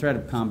or imminent threat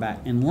of combat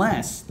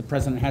unless the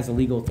president has a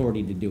legal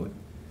authority to do it.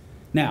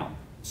 Now,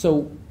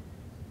 so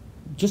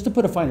just to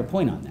put a finer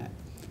point on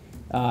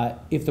that,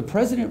 if the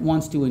president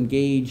wants to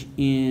engage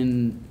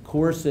in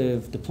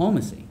coercive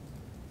diplomacy,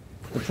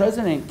 the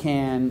president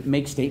can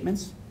make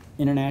statements,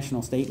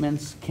 international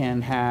statements,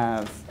 can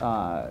have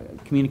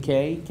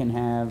communique, can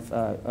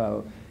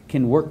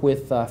work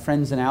with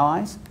friends and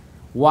allies,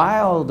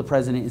 while the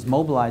president is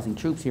mobilizing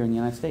troops here in the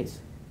United States.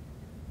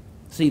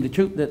 See, the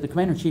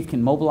commander-in-chief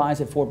can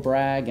mobilize at Fort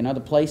Bragg and other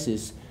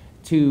places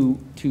to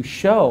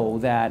show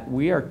that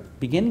we are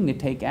beginning to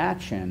take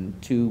action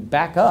to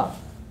back up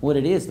what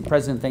it is the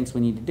president thinks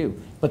we need to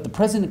do. But the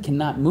president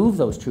cannot move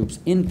those troops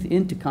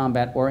into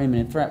combat or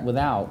imminent threat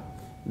without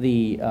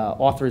the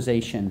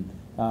authorization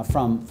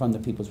from the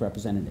people's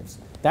representatives.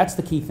 That's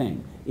the key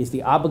thing, is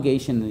the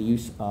obligation and the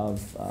use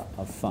of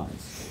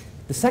funds.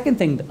 The second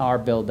thing that our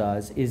bill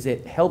does is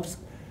it helps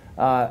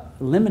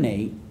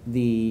eliminate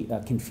the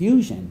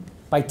confusion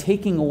by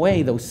taking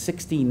away those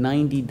 60,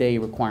 90-day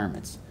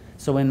requirements.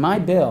 So in my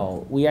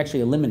bill, we actually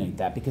eliminate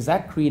that because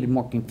that created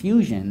more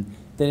confusion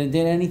than it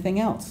did anything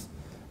else.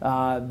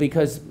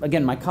 Because,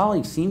 again, my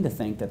colleagues seem to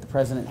think that the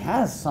president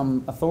has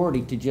some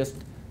authority to just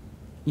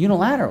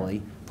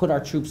unilaterally put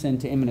our troops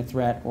into imminent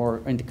threat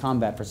or into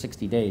combat for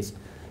 60 days.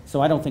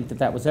 So I don't think that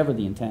that was ever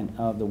the intent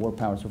of the War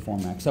Powers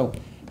Reform Act. So,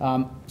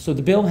 so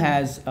the bill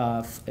has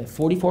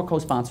 44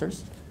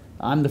 co-sponsors.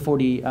 I'm the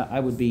 40, I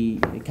would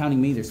be,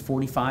 counting me, there's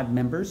 45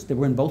 members that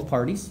were in both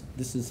parties.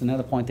 This is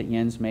another point that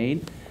Jens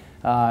made,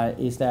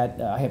 is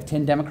that I have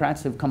 10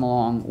 Democrats who have come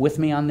along with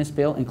me on this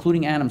bill,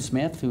 including Adam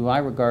Smith, who I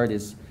regard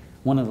as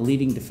one of the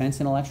leading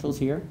defense intellectuals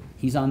here.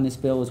 He's on this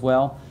bill as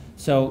well.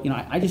 So, you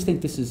know, I just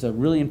think this is a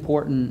really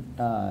important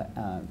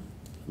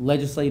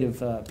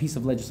legislative piece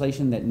of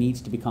legislation that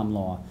needs to become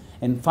law.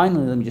 And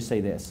finally, let me just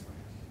say this.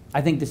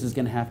 I think this is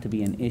going to have to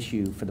be an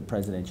issue for the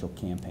presidential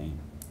campaign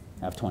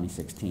of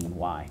 2016.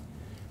 Why?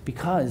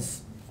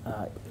 Because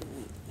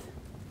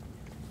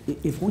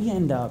if we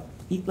end up,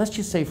 let's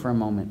just say for a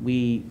moment,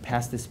 we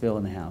pass this bill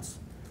in the House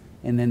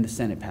and then the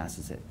Senate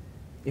passes it.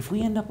 If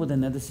we end up with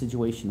another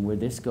situation where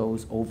this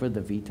goes over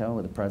the veto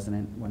of the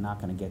president, we're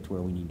not going to get to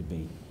where we need to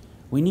be.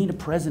 We need a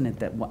president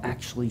that will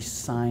actually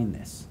sign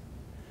this.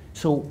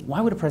 So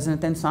why would a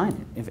president then sign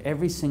it if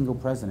every single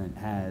president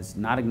has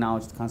not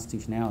acknowledged the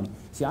constitutionality?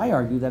 See, I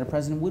argue that a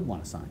president would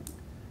want to sign it.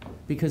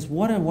 Because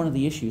what are one of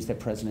the issues that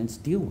presidents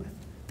deal with?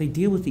 They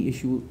deal with the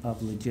issue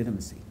of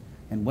legitimacy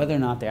and whether or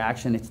not their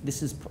action,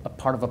 this is a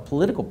part of a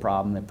political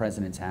problem that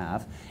presidents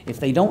have.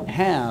 If they don't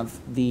have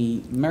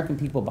the American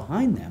people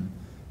behind them,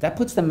 that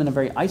puts them in a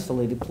very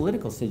isolated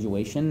political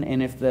situation,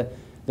 and if the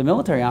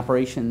military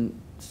operation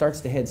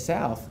starts to head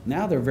south,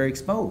 now they're very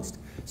exposed.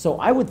 So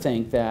I would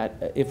think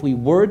that if we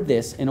word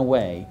this in a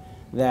way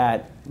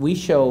that we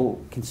show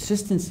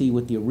consistency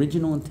with the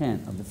original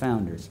intent of the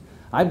founders,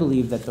 I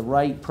believe that the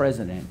right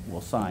president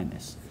will sign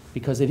this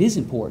because it is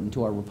important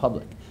to our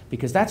republic,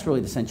 because that's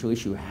really the central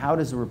issue. How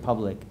does a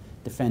republic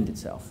defend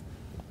itself?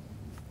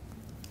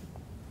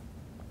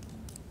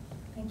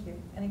 Thank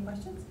you. Any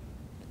questions?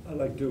 I'd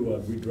like to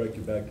redirect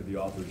you back to the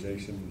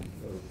authorization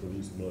for the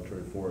use of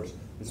military force.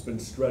 It's been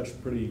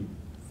stretched pretty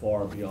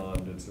far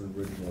beyond its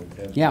original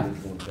intent. Yeah. The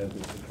original intent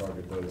is to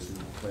target those who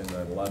plan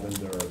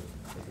 9/11,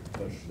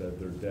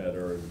 they're dead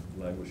or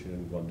languishing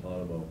in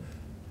Guantanamo.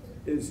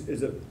 Is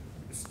it,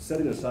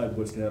 setting aside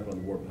what's going to happen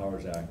on the War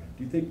Powers Act,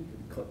 do you think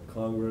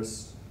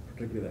Congress,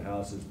 particularly the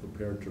House, is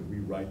prepared to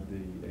rewrite the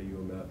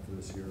AUMF for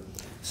this year?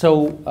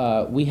 So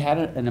we had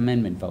an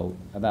amendment vote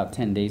about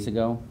 10 days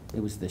ago.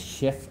 It was the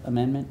Schiff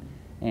Amendment.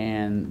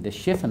 And the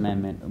Schiff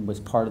Amendment was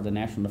part of the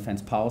National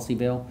Defense Policy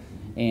Bill,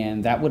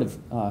 and that would have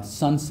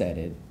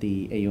sunsetted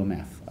the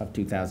AUMF of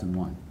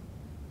 2001.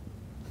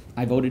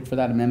 I voted for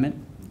that amendment.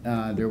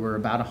 There were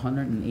about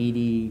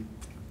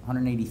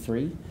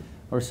 183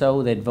 or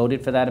so that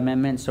voted for that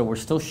amendment, so we're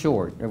still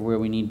short of where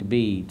we need to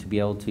be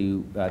able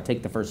to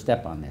take the first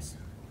step on this.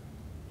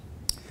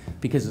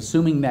 Because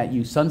assuming that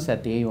you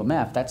sunset the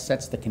AUMF, that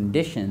sets the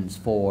conditions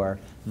for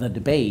the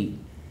debate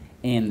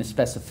and the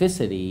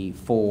specificity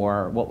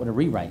for what would a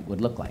rewrite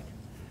would look like.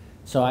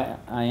 So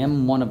I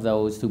am one of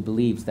those who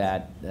believes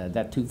that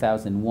that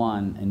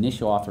 2001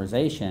 initial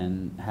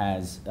authorization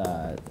has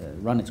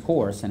run its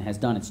course and has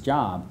done its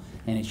job,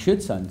 and it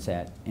should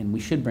sunset, and we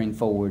should bring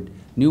forward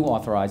new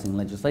authorizing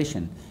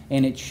legislation.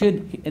 And it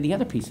should, the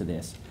other piece of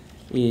this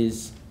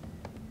is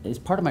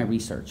part of my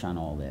research on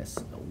all this.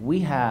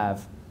 We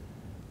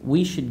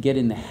should get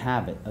in the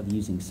habit of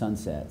using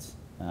sunsets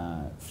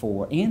and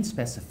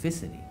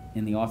specificity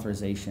in the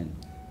authorization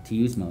to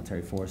use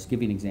military force.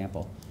 Give you an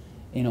example.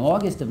 In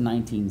August of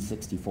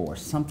 1964,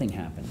 something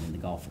happened in the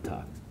Gulf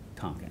of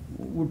Tonkin.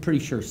 We're pretty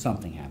sure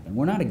something happened.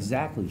 We're not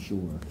exactly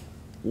sure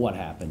what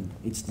happened.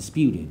 It's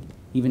disputed,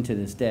 even to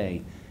this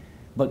day.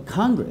 But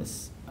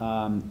Congress,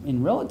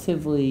 in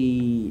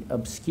relatively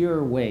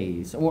obscure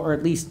ways, or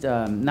at least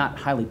not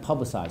highly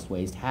publicized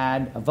ways,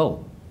 had a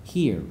vote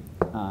here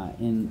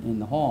in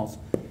the halls,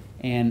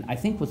 and I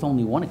think with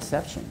only one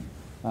exception,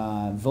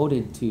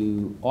 voted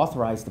to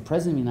authorize the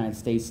President of the United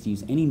States to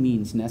use any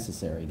means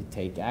necessary to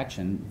take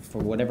action for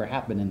whatever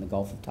happened in the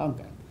Gulf of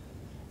Tonkin.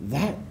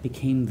 That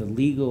became the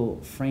legal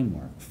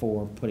framework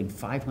for putting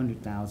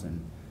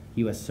 500,000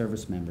 U.S.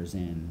 service members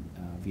in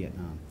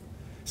Vietnam.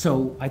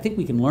 So I think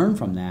we can learn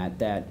from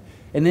that,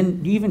 and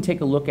then you even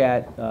take a look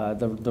at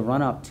the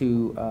run-up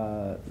to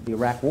the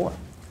Iraq War.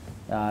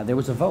 There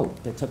was a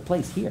vote that took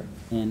place here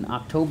in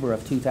October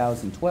of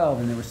 2012,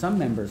 and there were some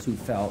members who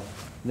felt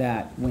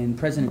that when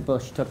President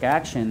Bush took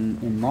action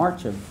in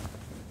March of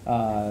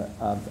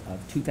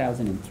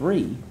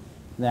 2003,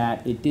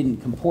 that it didn't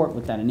comport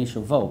with that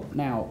initial vote.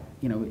 Now,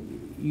 you know,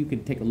 you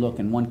could take a look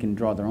and one can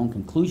draw their own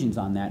conclusions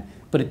on that,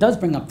 but it does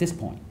bring up this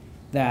point,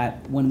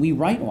 that when we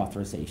write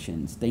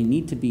authorizations, they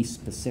need to be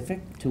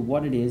specific to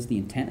what it is the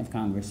intent of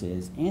Congress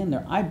is, and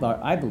I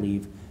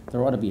believe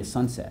there ought to be a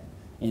sunset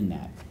in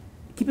that.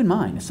 Keep in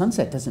mind, a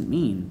sunset doesn't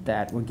mean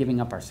that we're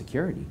giving up our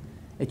security.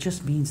 It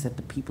just means that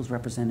the people's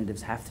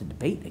representatives have to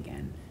debate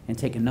again and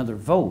take another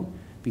vote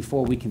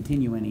before we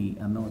continue any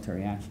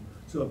military action.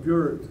 So if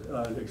you're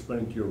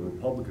explaining to your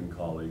Republican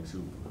colleagues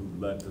who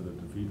led to the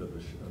defeat of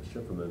the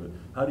Schiff Amendment,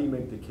 how do you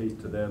make the case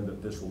to them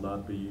that this will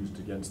not be used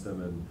against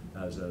them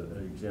and as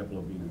an example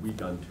of being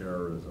weak on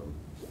terrorism?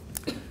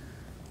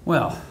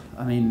 Well,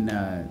 I mean,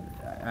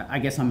 I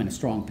guess I'm in a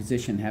strong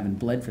position having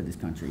bled for this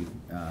country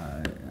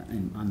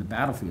on the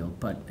battlefield,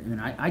 but I mean,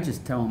 I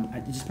just tell them, I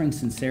just bring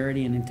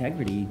sincerity and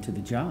integrity to the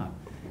job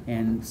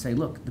and say,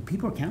 look, the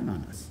people are counting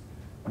on us,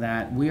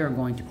 that we are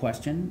going to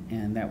question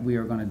and that we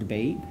are going to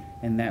debate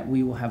and that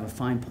we will have a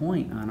fine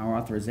point on our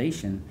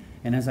authorization.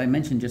 And as I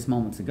mentioned just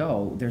moments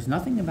ago, there's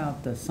nothing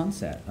about the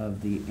sunset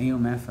of the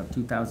AOMF of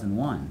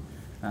 2001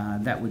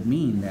 that would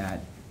mean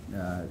that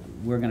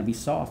we're going to be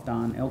soft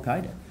on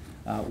Al-Qaeda.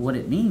 What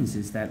it means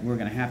is that we're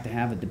going to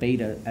have a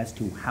debate as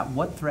to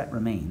what threat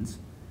remains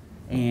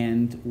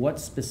and what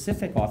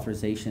specific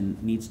authorization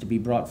needs to be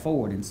brought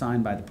forward and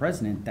signed by the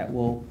President that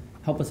will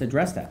help us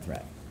address that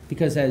threat.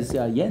 Because as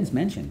Jens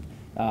mentioned,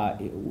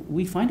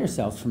 we find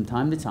ourselves from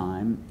time to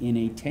time in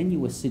a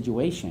tenuous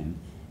situation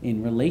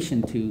in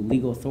relation to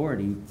legal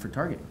authority for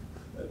targeting.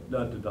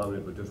 Not to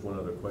dominate, but just one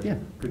other question.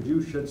 Yeah. Could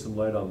you shed some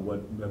light on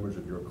what members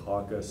of your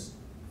caucus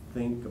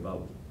think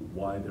about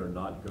why they're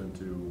not going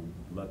to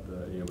let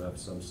the AMF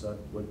sunset?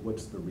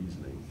 What's the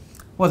reasoning?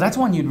 Well, that's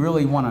one you'd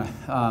really want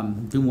to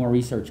do more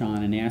research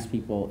on and ask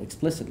people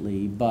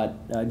explicitly.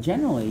 But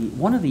generally,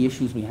 one of the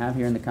issues we have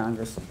here in the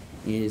Congress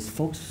is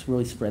folks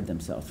really spread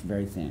themselves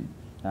very thin.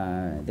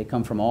 They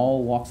come from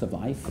all walks of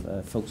life.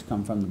 Folks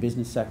come from the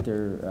business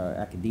sector,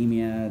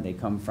 academia. They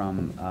come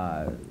from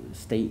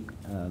state,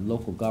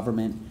 local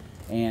government.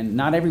 And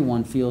not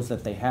everyone feels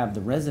that they have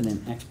the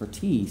resident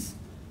expertise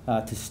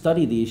to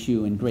study the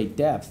issue in great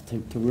depth,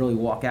 to really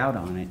walk out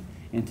on it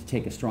and to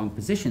take a strong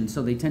position.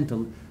 So they tend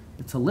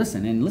to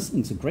listen, and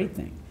listening's a great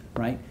thing,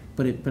 right?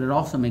 But it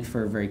also makes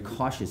for a very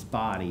cautious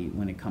body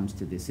when it comes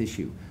to this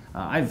issue.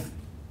 I've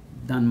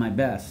done my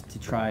best to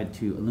try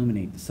to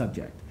illuminate the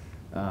subject.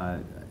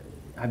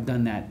 I've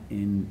done that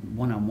in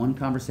one-on-one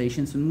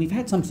conversations, and we've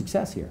had some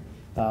success here.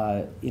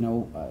 You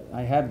know,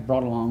 I have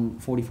brought along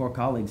 44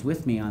 colleagues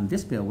with me on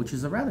this bill, which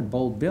is a rather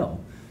bold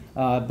bill.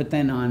 But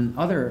then on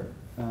other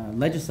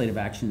legislative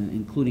action,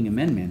 including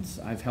amendments,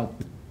 I've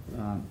helped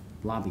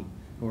lobby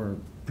or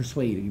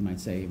persuade, you might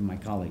say, my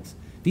colleagues.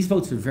 These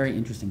votes are very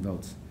interesting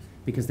votes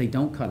because they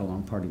don't cut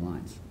along party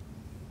lines.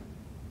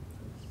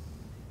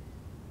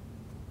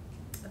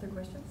 Other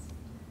questions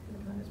for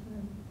the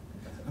Congressman?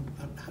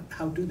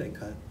 How do they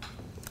cut?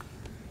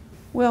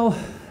 Well,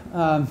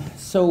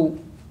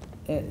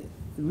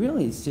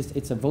 really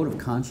it's a vote of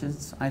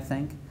conscience, I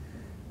think.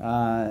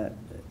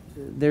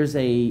 There's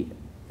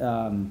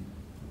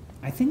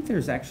I think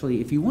there's actually,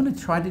 if you want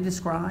to try to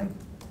describe,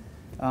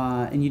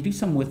 and you do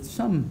some with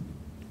some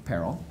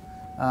peril,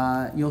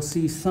 you'll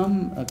see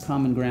some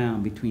common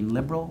ground between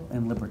liberal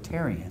and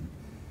libertarian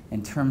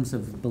in terms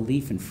of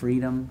belief in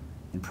freedom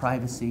and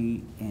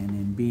privacy and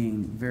in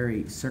being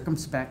very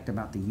circumspect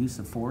about the use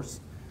of force.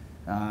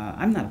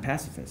 I'm not a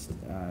pacifist,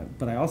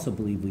 but I also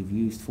believe we've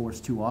used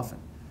force too often.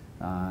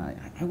 I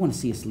want to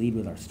see us lead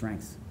with our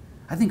strengths.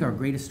 I think our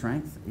greatest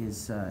strength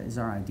is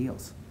our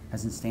ideals,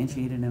 as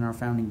instantiated in our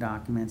founding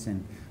documents,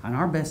 and on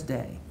our best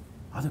day,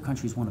 other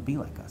countries want to be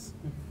like us,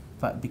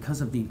 but because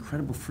of the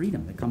incredible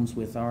freedom that comes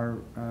with our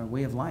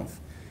way of life.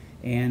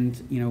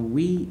 And you know,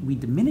 we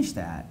diminish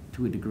that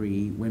to a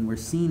degree when we're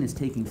seen as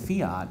taking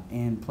fiat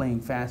and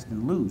playing fast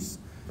and loose,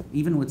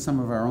 even with some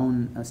of our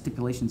own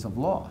stipulations of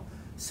law.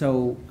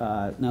 So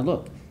now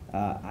look,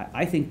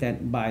 I think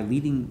that by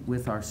leading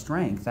with our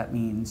strength, that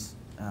means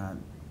a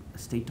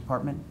State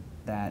Department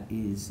that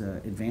is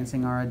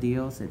advancing our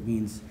ideals. It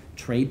means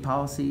trade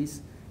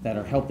policies that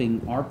are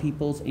helping our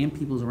peoples and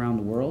peoples around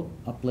the world,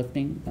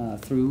 uplifting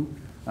through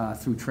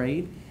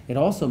trade. It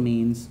also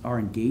means our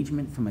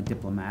engagement from a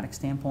diplomatic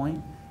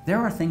standpoint. There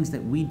are things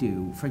that we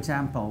do. For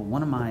example,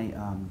 one of my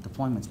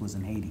deployments was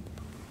in Haiti.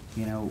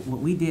 You know,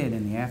 what we did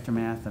in the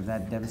aftermath of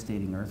that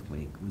devastating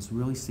earthquake was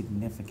really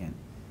significant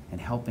in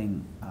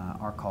helping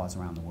our cause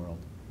around the world,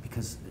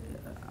 because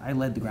I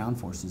led the ground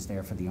forces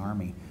there for the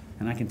Army,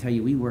 and I can tell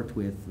you we worked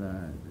with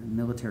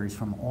militaries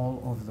from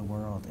all over the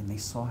world, and they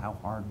saw how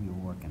hard we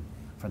were working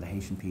for the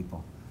Haitian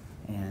people.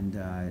 And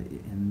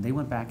they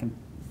went back and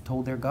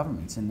told their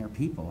governments and their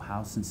people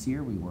how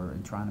sincere we were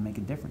in trying to make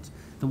a difference.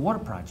 The water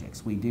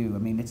projects we do, I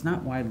mean, it's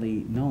not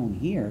widely known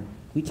here.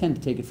 We tend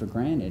to take it for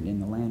granted in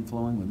the land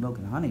flowing with milk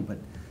and honey, but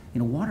you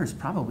know, water is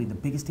probably the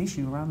biggest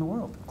issue around the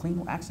world,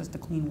 access to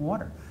clean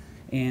water.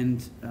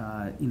 And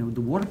you know, the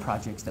water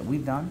projects that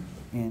we've done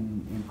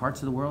in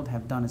parts of the world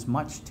have done as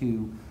much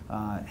to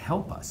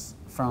help us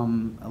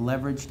from a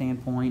leverage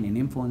standpoint, an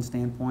influence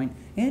standpoint,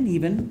 and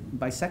even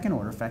by second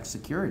order effect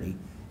security,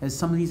 as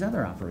some of these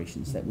other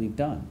operations that we've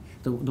done.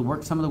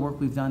 Some of the work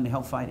we've done to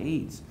help fight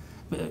AIDS.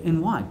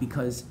 And why?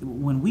 Because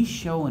when we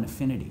show an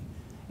affinity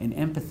and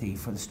empathy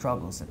for the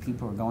struggles that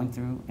people are going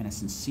through and a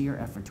sincere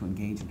effort to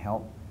engage and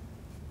help,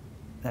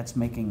 that's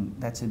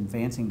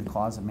advancing the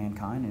cause of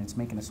mankind, and it's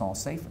making us all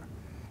safer.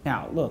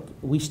 Now, look,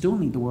 we still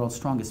need the world's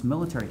strongest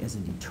military as a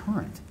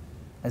deterrent,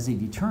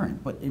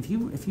 but if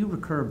you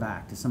recur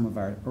back to some of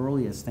our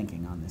earliest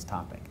thinking on this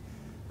topic,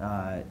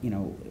 you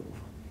know,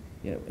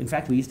 in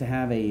fact, we used to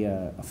have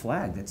a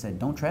flag that said,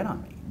 "Don't tread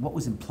on me." What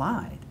was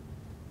implied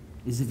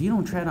is if you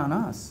don't tread on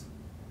us,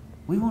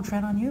 we won't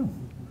tread on you.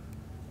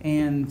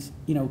 And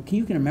you know,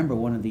 you can remember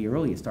one of the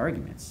earliest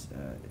arguments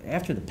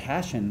after the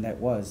passion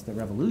that was the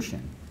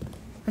revolution.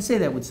 I say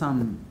that with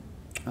some,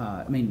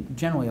 I mean,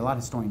 generally a lot of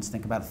historians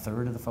think about a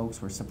third of the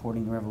folks were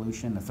supporting the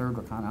revolution, a third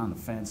were kind of on the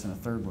fence, and a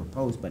third were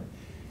opposed,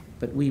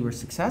 but we were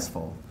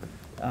successful.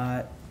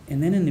 And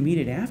then in the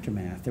immediate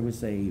aftermath, there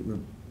was a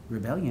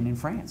rebellion in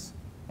France.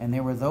 And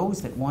there were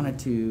those that wanted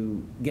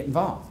to get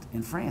involved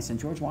in France, and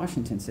George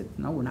Washington said,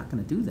 "No, we're not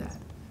going to do that.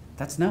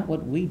 That's not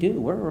what we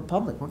do. We're a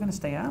republic. We're going to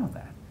stay out of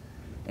that."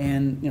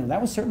 And you know, that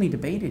was certainly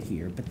debated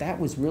here, but that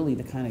was really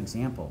the kind of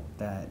example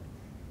that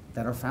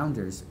our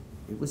founders,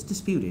 it was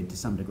disputed to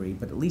some degree,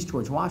 but at least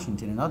George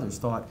Washington and others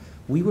thought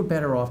we were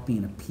better off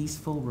being a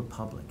peaceful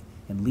republic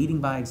and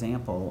leading by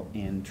example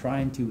and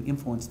trying to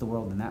influence the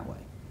world in that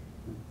way.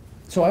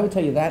 So I would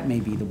tell you that may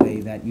be the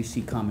way that you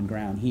see common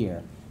ground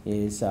here.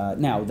 Is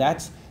now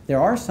there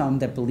are some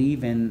that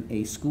believe in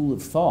a school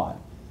of thought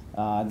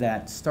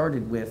that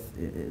started with,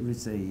 it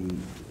was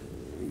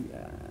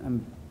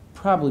I'm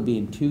probably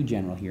being too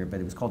general here,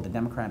 but it was called the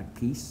democratic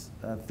peace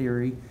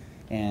theory,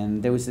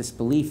 and there was this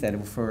belief that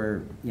if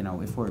we're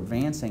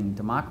advancing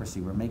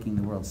democracy, we're making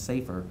the world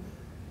safer.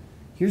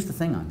 Here's the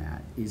thing on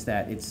that, is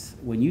that it's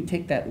when you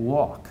take that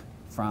walk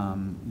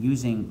from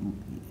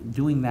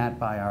doing that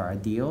by our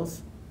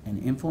ideals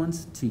and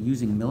influence to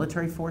using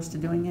military force to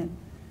doing it,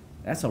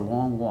 that's a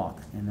long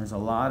walk, and there's a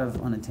lot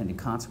of unintended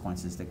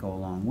consequences that go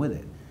along with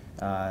it.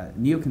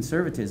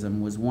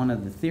 Neoconservatism was one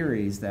of the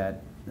theories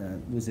that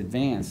was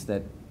advanced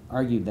that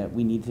argued that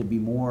we need to be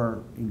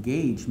more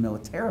engaged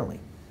militarily.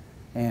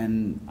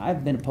 And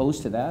I've been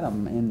opposed to that.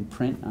 I'm in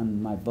print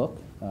on my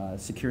book,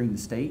 Securing the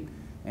State.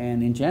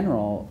 And in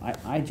general,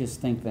 I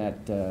just think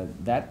that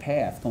that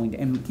path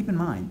and keep in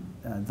mind,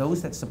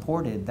 those that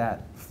supported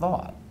that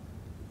thought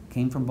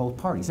came from both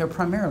parties. They're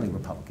primarily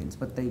Republicans,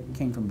 but they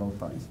came from both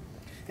parties.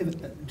 Hey,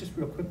 just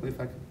real quickly, if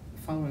I could,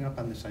 following up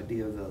on this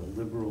idea of the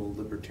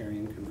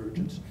liberal-libertarian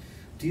convergence,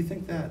 do you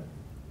think that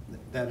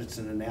it's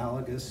an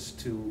analogous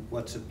to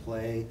what's at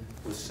play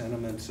with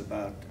sentiments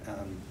about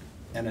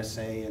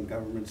NSA and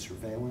government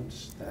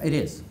surveillance? It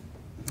is.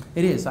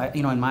 It is.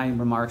 In my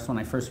remarks when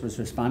I first was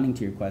responding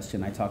to your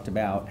question, I talked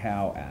about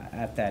how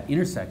at that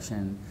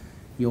intersection,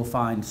 you'll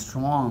find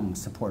strong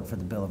support for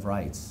the Bill of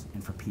Rights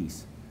and for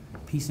peace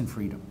and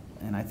freedom.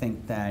 And I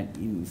think that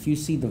if you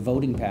see the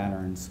voting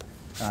patterns,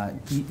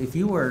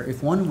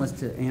 if one was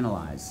to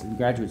analyze, and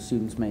graduate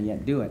students may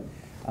yet do it,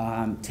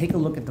 take a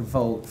look at the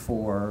vote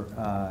for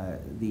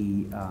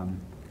the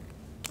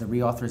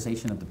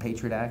reauthorization of the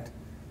Patriot Act,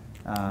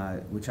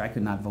 which I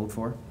could not vote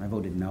for. I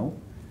voted no.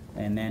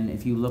 And then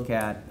if you look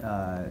at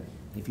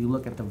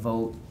the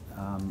vote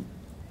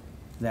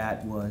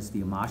that was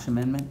the Amash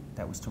Amendment,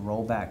 that was to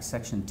roll back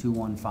Section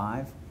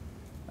 215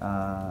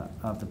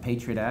 of the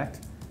Patriot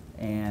Act.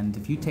 And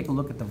if you take a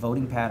look at the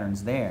voting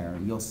patterns there,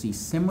 you'll see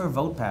similar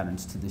vote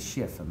patterns to the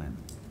Schiff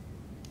Amendment.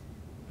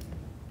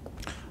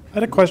 I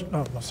had a question.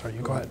 Oh, no, sorry,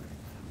 you go ahead.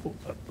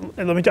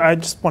 I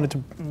just wanted to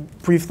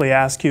briefly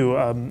ask you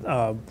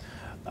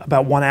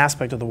about one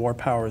aspect of the War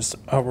Powers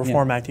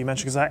Reform Act you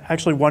mentioned, because I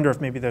actually wonder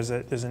if maybe there's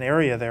an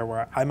area there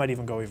where I might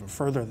even go even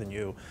further than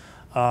you.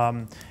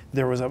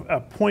 There was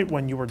a point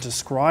when you were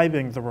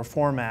describing the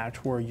Reform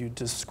Act where you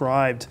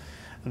described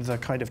the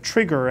kind of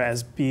trigger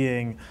as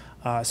being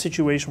a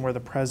situation where the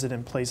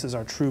president places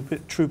our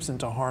troops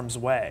into harm's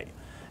way.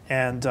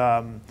 And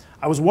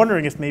I was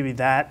wondering if maybe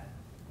that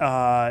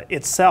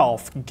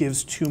itself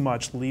gives too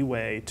much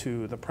leeway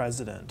to the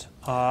president.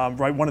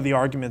 Right, one of the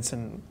arguments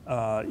in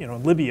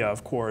Libya,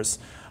 of course,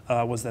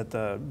 was that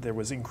there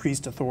was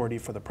increased authority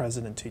for the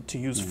president to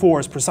use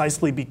force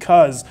precisely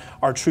because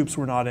our troops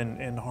were not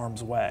in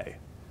harm's way.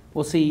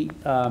 Well, see,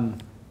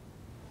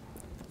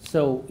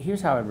 so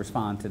here's how I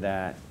respond to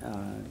that.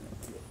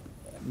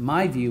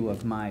 My view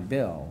of my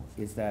bill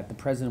is that the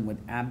president would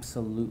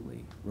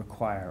absolutely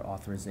require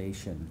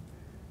authorization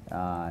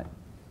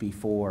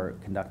before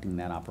conducting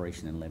that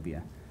operation in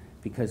Libya.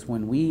 Because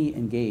when we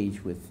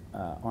engage with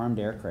armed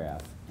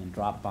aircraft and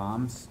drop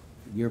bombs,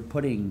 you're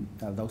putting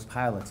those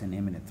pilots in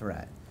imminent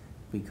threat,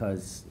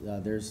 because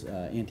there's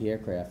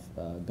anti-aircraft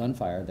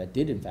gunfire that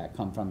did in fact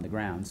come from the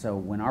ground. So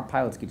when our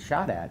pilots get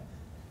shot at,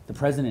 the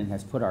president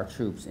has put our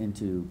troops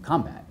into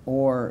combat,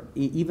 or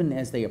even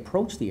as they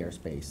approach the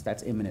airspace,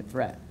 that's imminent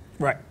threat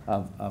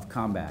of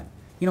combat.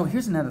 You know,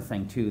 here's another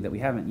thing too that we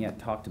haven't yet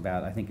talked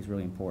about, I think is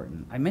really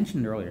important. I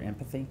mentioned earlier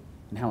empathy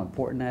and how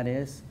important that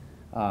is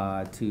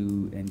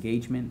to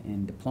engagement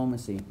and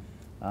diplomacy,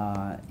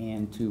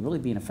 and to really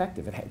being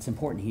effective. It's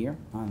important here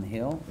on the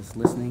Hill, is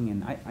listening,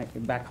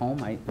 and back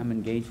home I'm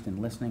engaged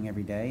in listening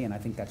every day, and I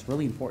think that's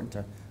really important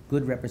to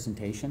good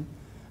representation.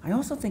 I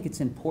also think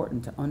it's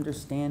important to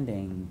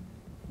understanding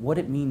what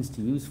it means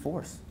to use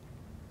force.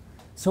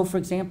 So for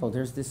example,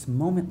 there's this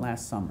moment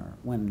last summer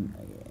when,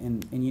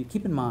 and you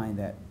keep in mind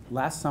that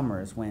last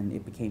summer is when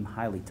it became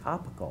highly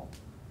topical,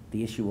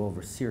 the issue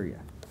over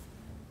Syria.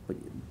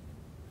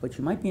 But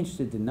you might be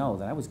interested to know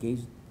that I was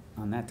engaged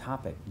on that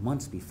topic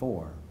months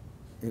before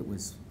it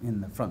was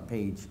in the front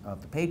page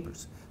of the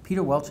papers.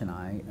 Peter Welch and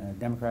I, a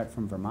Democrat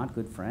from Vermont,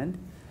 good friend,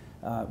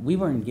 we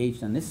were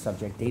engaged on this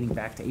subject dating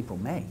back to April,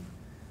 May,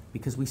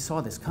 because we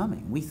saw this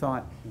coming. We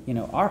thought, you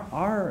know,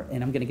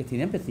 and I'm going to get to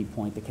the empathy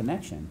point, the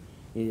connection,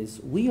 is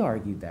we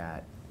argued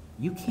that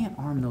you can't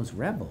arm those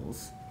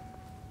rebels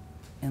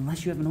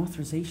unless you have an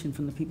authorization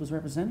from the people's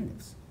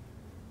representatives.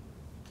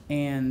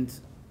 And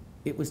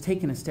it was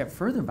taken a step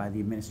further by the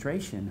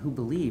administration, who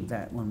believed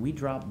that when we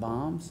drop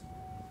bombs,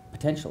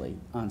 potentially,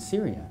 on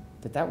Syria,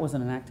 that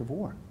wasn't an act of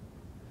war.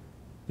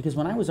 Because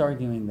when I was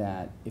arguing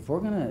that if we're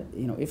gonna,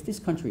 you know, if this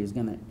country is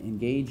gonna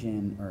engage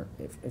in, or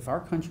if our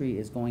country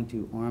is going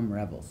to arm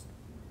rebels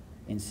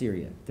in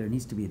Syria, there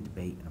needs to be a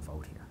debate and a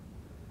vote here.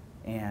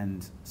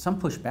 And some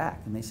pushed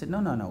back, and they said,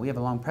 no, we have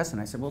a long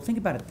precedent. I said, well, think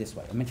about it this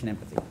way. I mentioned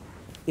empathy.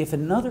 If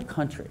another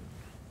country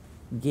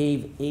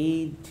gave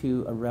aid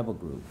to a rebel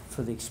group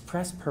for the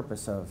express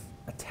purpose of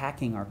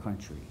attacking our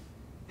country,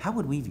 how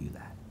would we view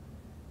that?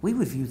 We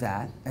would view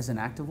that as an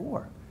act of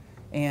war.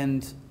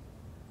 And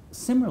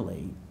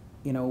similarly,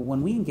 you know,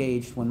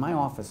 when my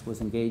office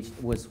was engaged,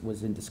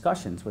 was in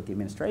discussions with the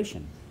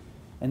administration,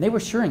 and they were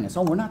assuring us,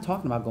 oh, we're not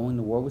talking about going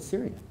to war with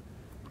Syria.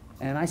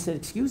 And I said,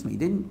 excuse me,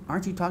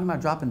 aren't you talking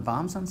about dropping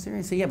bombs on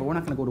Syria? They said, yeah, but we're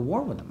not going to go to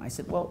war with them. I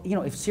said, well, you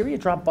know, if Syria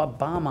dropped a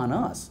bomb on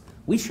us,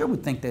 we sure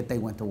would think that they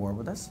went to war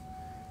with us.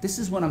 This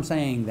is what I'm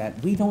saying,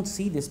 that we don't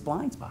see this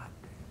blind spot.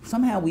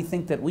 Somehow we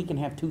think that we can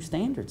have two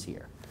standards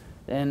here.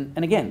 And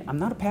again, I'm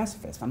not a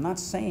pacifist. I'm not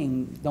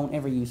saying don't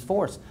ever use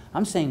force.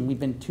 I'm saying we've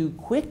been too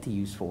quick to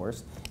use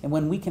force, and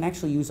when we can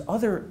actually use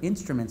other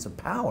instruments of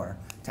power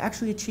to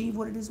actually achieve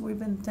what it is we've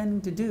been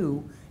intending to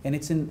do, and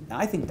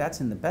I think that's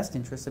in the best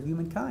interest of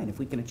humankind, if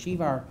we can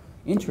achieve our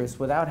interests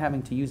without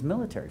having to use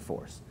military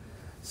force.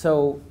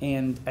 So,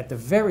 and at the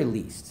very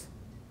least,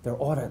 there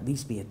ought to at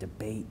least be a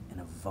debate and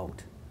a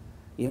vote.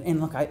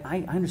 And look,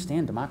 I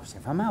understand democracy.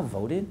 If I'm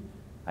outvoted,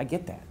 I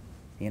get that,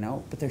 you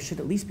know, but there should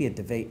at least be a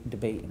debate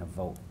and a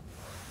vote.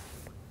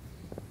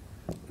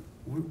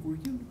 Were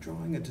you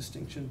drawing a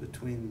distinction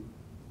between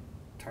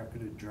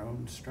targeted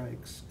drone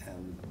strikes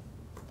and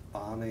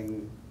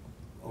bombing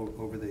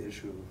over the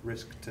issue of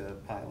risk to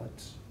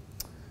pilots?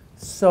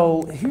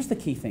 So here's the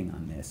key thing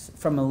on this.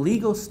 From a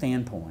legal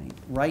standpoint,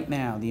 right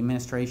now the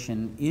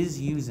administration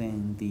is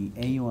using the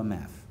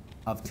AUMF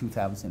of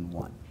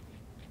 2001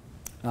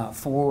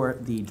 for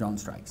the drone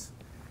strikes.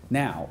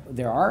 Now,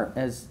 there are,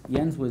 as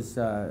Jens was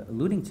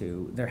alluding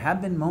to, there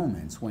have been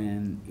moments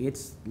when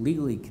it's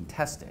legally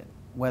contested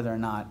whether or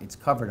not it's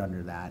covered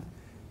under that,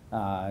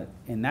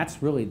 and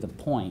that's really the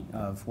point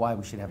of why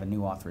we should have a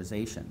new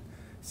authorization.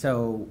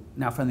 So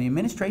now from the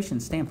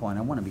administration's standpoint,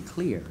 I want to be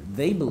clear,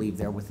 they believe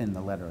they're within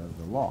the letter of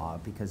the law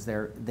because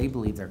they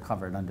believe they're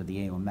covered under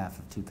the AUMF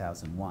of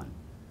 2001.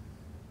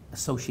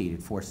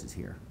 Associated forces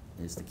here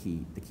is the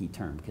key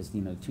term, because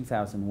you know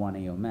 2001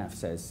 AUMF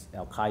says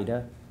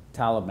Al-Qaeda,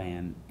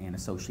 Taliban, and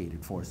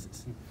associated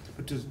forces.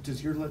 But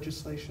does your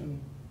legislation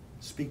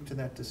speak to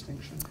that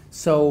distinction?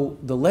 So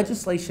the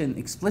legislation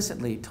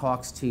explicitly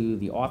talks to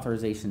the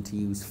authorization to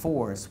use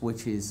force,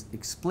 which is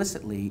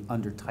explicitly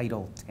under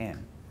Title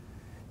 10.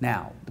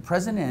 Now, the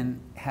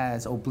President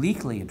has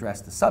obliquely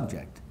addressed the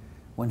subject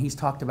when he's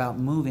talked about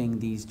moving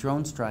these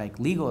drone strike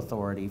legal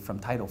authority from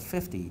Title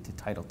 50 to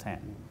Title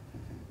 10.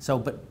 So,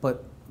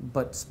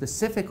 but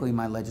specifically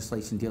my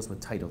legislation deals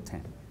with Title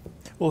 10.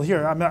 Well,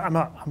 here, I'm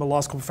a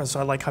law school professor, so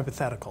I like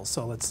hypotheticals.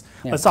 So let's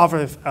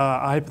offer a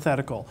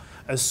hypothetical.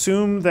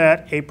 Assume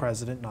that a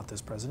president, not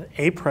this president,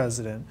 a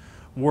president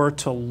were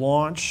to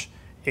launch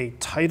a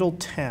Title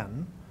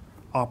 10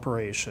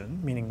 operation,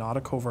 meaning not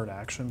a covert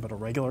action, but a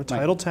regular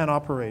Title X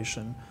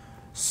operation,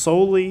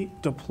 solely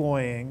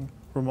deploying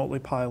remotely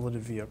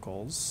piloted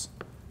vehicles,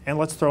 and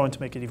let's throw in, to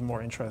make it even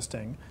more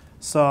interesting,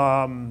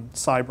 some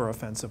cyber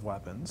offensive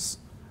weapons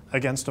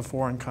against a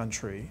foreign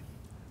country,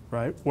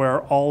 right,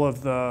 where all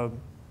of the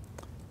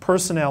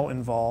personnel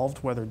involved,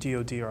 whether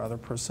DOD or other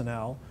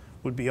personnel,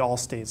 would be all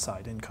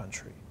stateside in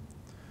country.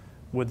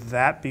 Would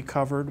that be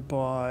covered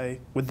by,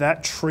 would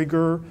that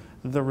trigger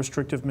the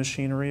restrictive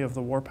machinery of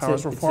the War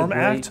Powers Reform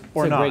Act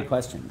or not? It's a great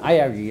question. I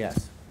argue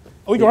yes.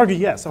 Oh, you argue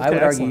yes. Okay, I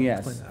would argue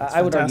excellent. yes. That's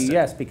I would argue fantastic.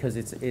 yes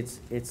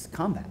because it's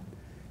combat.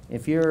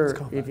 If you're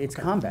it's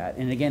combat,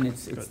 and again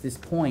it's this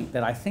point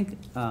that I think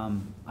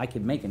I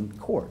could make in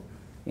court.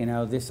 You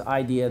know, this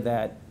idea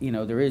that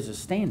there is a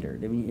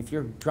standard. I mean, if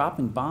you're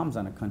dropping bombs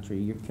on a country,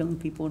 you're killing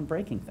people and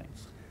breaking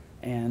things,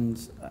 and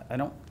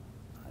I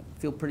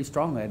feel pretty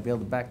strongly I'd be able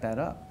to back that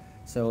up.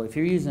 So if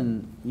you're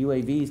using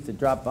UAVs to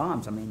drop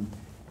bombs, I mean,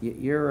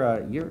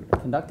 you're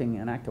conducting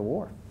an act of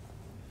war.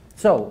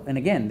 So, and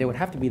again, there would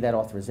have to be that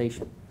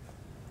authorization.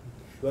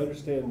 Do I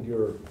understand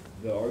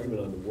the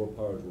argument on the War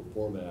Powers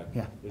Reform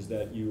Act is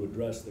that you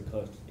address the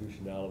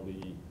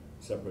constitutionality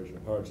separation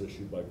of powers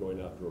issue by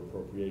going after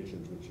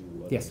appropriations, which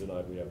you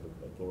denied we have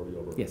authority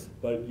over. Yes.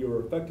 But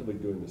you're effectively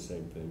doing the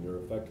same thing. You're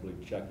effectively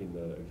checking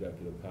the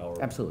executive power.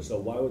 Absolutely. So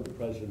why would the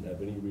president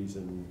have any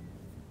reason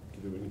to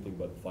do anything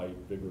but fight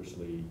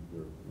vigorously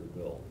your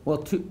bill? Well,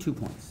 two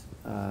points.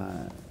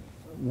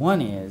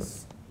 One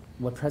is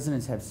what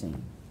presidents have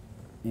seen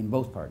in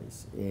both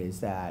parties is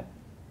that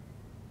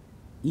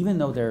even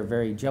though they're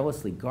very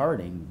jealously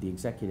guarding the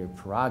executive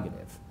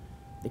prerogative,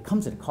 it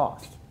comes at a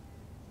cost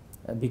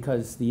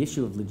because the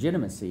issue of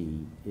legitimacy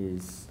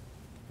is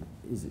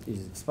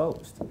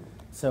exposed.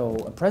 So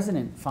a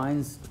president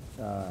finds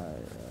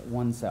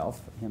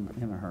oneself, him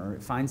or her,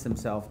 finds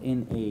themselves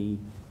in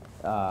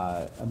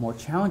a more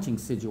challenging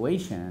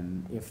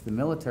situation if the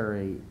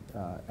military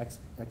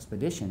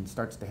expedition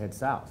starts to head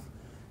south.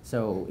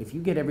 So if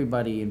you get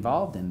everybody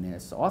involved in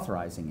this,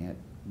 authorizing it,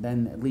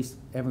 then at least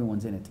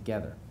everyone's in it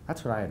together.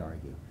 That's what I'd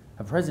argue.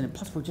 A president,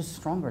 plus we're just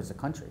stronger as a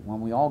country.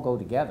 When we all go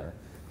together,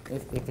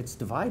 if it's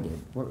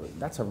divided,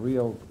 that's a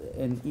real,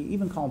 and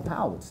even Colin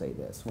Powell would say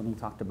this when he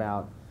talked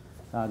about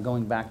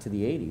going back to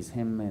the 80s,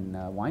 him and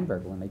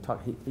Weinberger, when they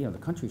talked, the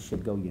country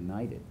should go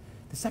united.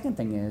 The second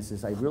thing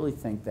is I really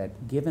think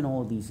that given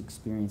all these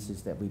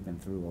experiences that we've been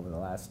through over the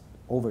last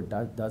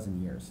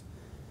dozen years,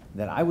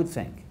 that I would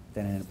think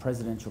that in a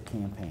presidential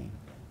campaign,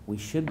 we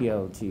should be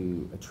able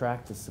to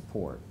attract the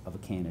support of a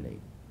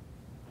candidate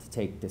to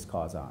take this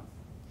cause on.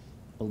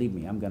 Believe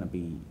me, I'm going to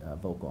be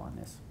vocal on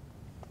this.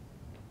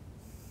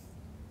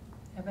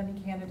 Have any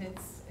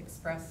candidates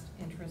expressed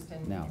interest in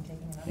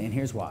taking it on? And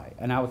here's why.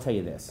 And I will tell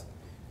you this.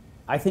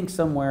 I think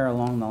somewhere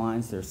along the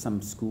lines there's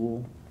some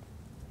school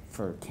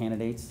for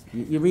candidates.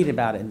 You read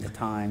about it in the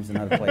Times and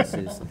other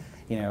places.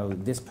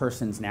 This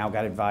person's now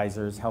got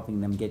advisors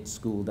helping them get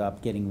schooled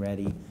up, getting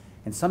ready.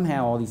 And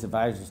somehow all these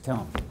advisors tell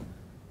them,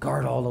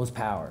 guard all those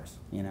powers,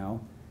 You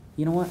know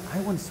what? I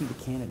want to see the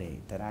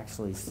candidate that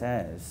actually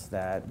says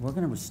that we're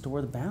going to restore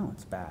the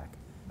balance back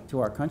to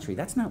our country.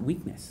 That's not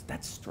weakness.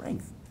 That's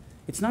strength.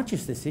 It's not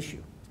just this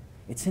issue.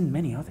 It's in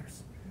many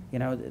others.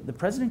 The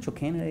presidential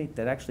candidate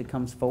that actually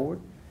comes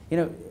forward,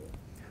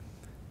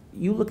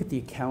 you look at the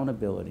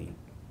accountability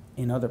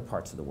in other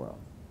parts of the world.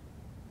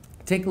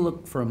 Take a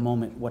look for a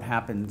moment what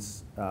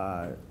happens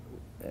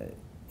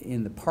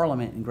in the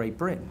parliament in Great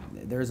Britain.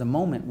 There's a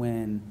moment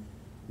when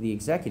the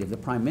executive, the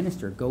prime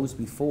minister, goes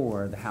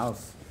before the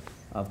House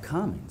of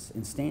Commons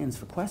and stands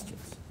for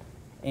questions.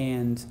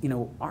 And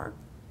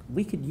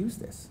we could use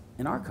this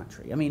in our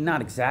country. I mean,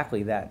 not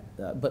exactly that,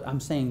 but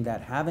I'm saying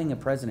that having a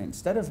president,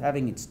 instead of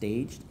having it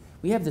staged,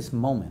 we have this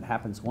moment,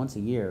 happens once a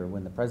year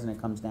when the president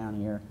comes down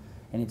here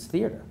and it's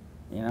theater.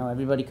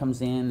 Everybody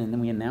comes in and then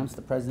we announce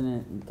the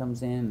president and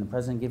comes in and the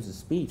president gives a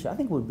speech. I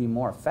think it would be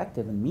more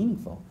effective and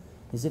meaningful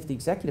is if the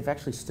executive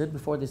actually stood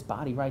before this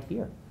body right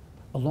here,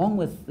 along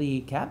with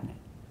the cabinet,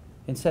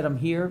 and said, I'm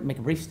here, make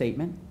a brief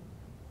statement,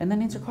 and then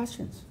answer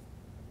questions.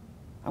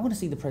 I want to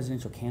see the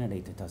presidential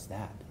candidate that does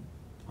that.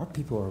 Our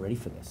people are ready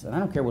for this, and I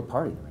don't care what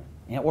party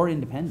they're in, or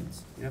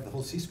independents. You have the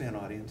whole C-SPAN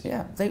audience.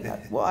 Yeah,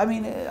 well, I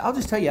mean, I'll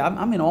just tell you,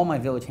 I'm in all my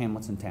village,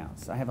 hamlets, and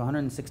towns. I have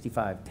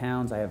 165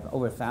 towns. I have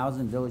over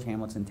 1,000 village,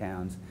 hamlets, and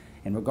towns.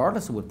 And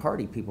regardless of what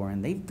party people are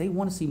in, they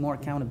want to see more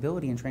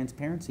accountability and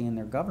transparency in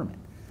their government.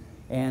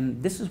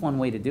 And this is one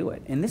way to do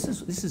it. And this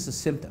is a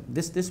symptom.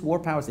 This war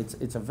powers,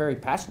 it's a very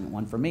passionate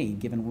one for me,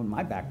 given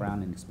my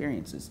background and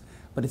experiences.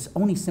 But it's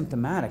only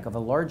symptomatic of a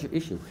larger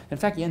issue. In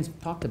fact, Jens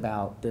talked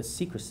about the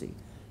secrecy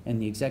in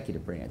the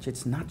executive branch.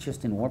 It's not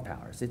just in war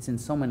powers. It's in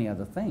so many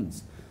other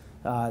things.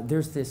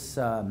 There's this,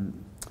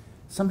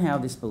 somehow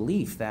this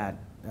belief that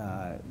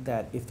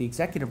if the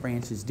executive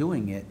branch is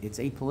doing it, it's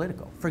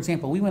apolitical. For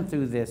example, we went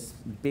through this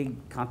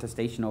big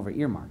contestation over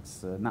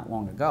earmarks not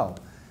long ago.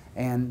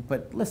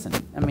 But listen,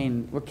 I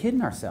mean, we're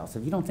kidding ourselves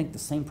if you don't think the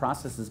same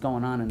process is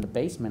going on in the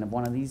basement of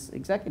one of these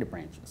executive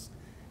branches.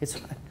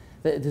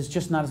 There's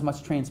just not as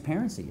much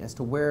transparency as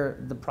to where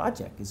the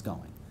project is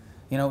going.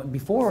 You know,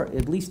 before,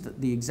 at least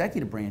the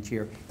executive branch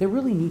here, there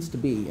really needs to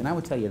be, and I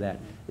would tell you that,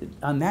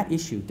 on that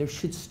issue, there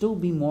should still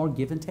be more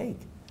give and take.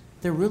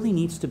 There really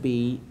needs to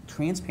be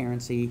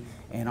transparency,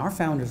 and our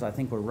founders, I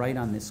think, were right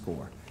on this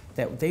score,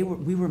 that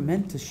we were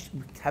meant to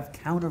have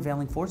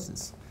countervailing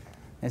forces.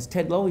 As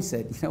Ted Lowy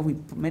said, you know, we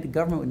made a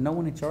government with no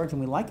one in charge,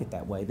 and we like it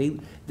that way.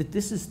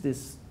 This is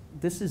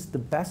the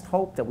best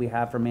hope that we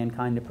have for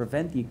mankind to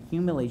prevent the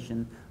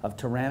accumulation of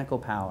tyrannical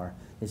power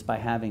is by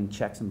having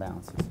checks and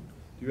balances.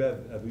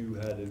 Have you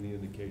had any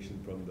indication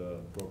from the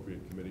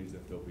appropriate committees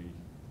if there'll be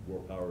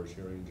war powers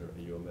hearings or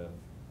AUMF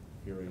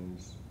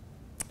hearings?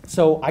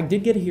 So I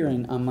did get a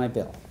hearing on my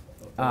bill.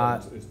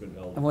 It's been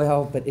held.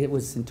 Well, but it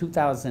was in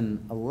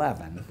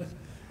 2011,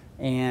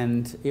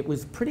 and it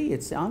was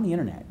it's on the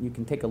internet. You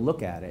can take a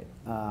look at it.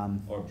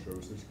 Armed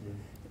Services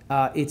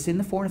Committee? It's in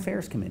the Foreign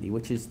Affairs Committee,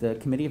 which is the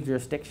committee of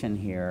jurisdiction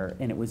here,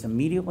 and it was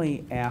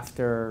immediately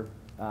after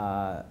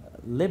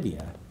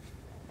Libya.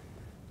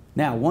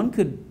 Now, one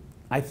could,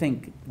 I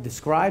think,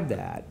 describe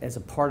that as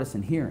a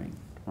partisan hearing,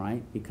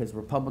 right? Because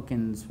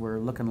Republicans were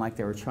looking like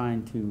they were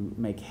trying to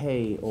make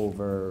hay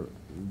over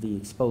the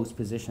exposed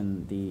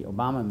position the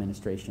Obama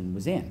administration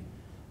was in.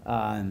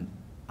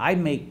 I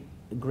make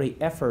great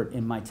effort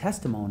in my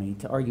testimony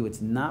to argue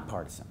it's not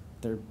partisan.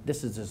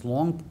 There's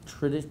long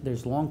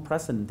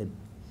precedent that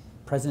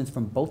presidents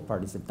from both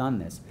parties have done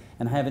this.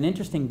 And I have an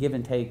interesting give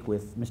and take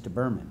with Mr.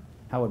 Berman,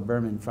 Howard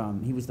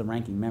Berman he was the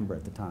ranking member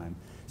at the time.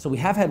 So we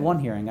have had one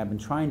hearing. I've been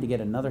trying to get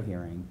another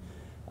hearing.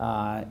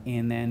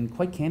 And then,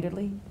 quite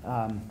candidly,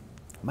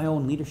 my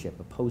own leadership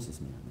opposes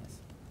me on this.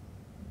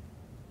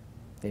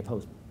 They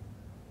oppose me.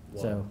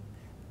 Wow. So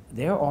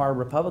there are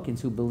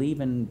Republicans who believe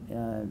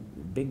in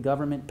big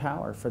government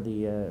power for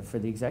the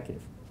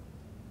executive.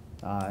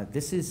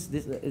 This is,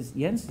 as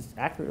Jens has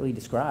accurately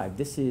described,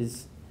 this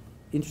is,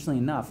 interestingly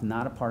enough,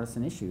 not a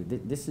partisan issue.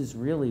 This is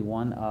really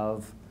one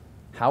of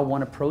how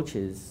one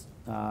approaches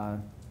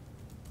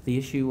the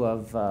issue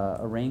of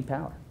arraying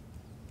power.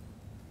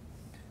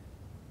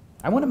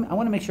 I want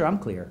to make sure I'm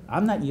clear.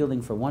 I'm not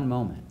yielding for one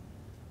moment.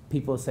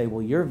 People say,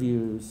 well, your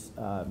views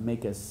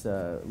make us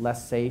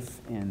less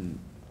safe and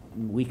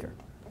weaker.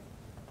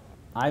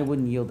 I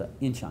wouldn't yield an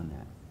inch on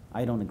that.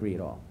 I don't agree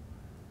at all.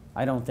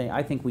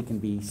 I think we can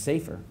be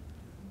safer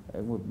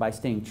by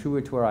staying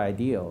truer to our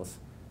ideals,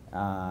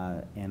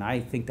 and I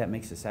think that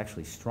makes us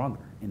actually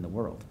stronger in the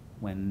world.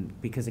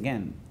 Because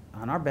again,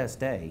 on our best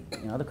day,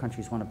 other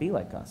countries want to be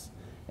like us.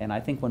 And I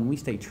think when we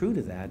stay true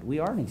to that, we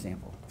are an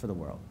example for the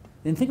world.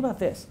 And think about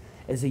this.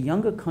 As a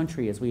younger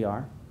country as we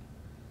are,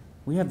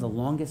 we have the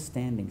longest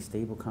standing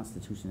stable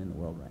constitution in the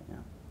world right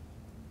now.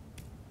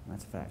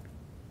 That's a fact.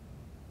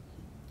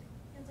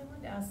 Jens, I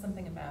wanted to ask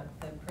something about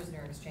the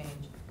prisoner exchange.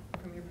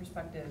 From your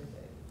perspective,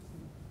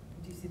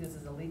 do you see this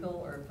as a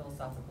legal or a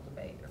philosophical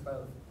debate, or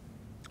both?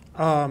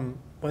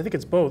 Well, I think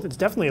it's both. It's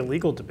definitely a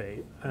legal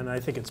debate, and I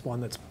think it's one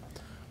that's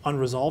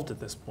unresolved at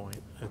this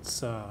point. I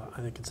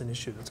think it's an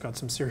issue that's got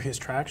some serious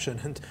traction,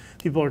 and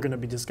people are going to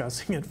be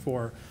discussing it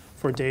for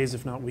days,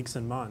 if not weeks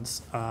and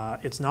months.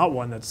 It's not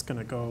one that's going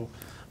to go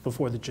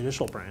before the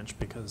judicial branch,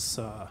 because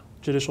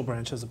judicial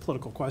branch has a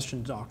political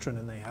question doctrine,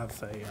 and they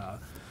have a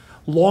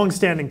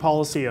long-standing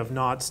policy of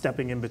not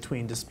stepping in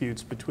between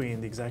disputes between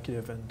the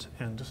executive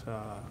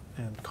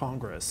and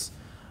Congress.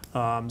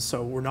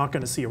 So we're not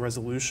going to see a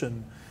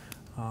resolution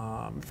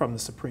from the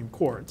Supreme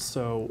Court.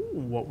 So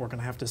what we're going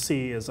to have to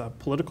see is a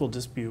political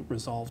dispute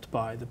resolved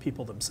by the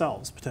people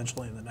themselves,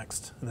 potentially in the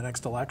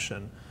next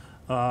election.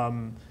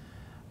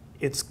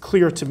 It's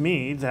clear to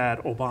me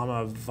that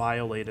Obama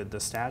violated the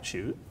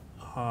statute,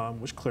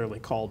 which clearly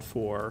called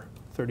for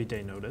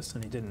 30-day notice,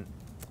 and he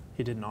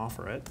didn't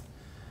offer it.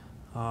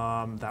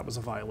 That was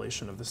a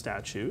violation of the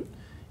statute.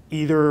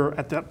 Either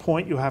at that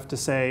point you have to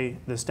say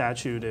the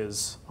statute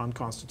is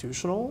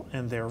unconstitutional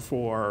and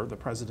therefore the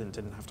president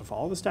didn't have to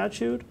follow the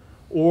statute,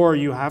 or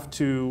you have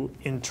to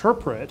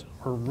interpret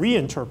or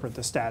reinterpret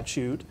the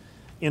statute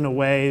in a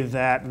way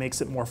that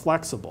makes it more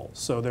flexible.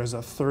 So there's a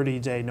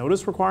 30-day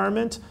notice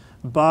requirement,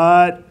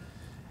 but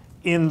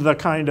in the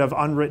kind of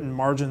unwritten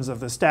margins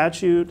of the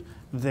statute,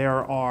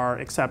 there are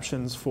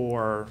exceptions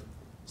for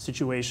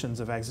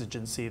situations of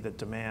exigency that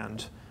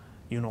demand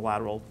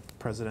unilateral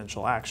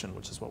presidential action,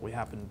 which is what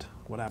happened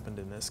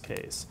in this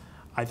case.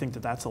 I think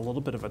that that's a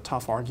little bit of a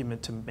tough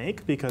argument to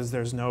make because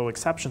there's no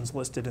exceptions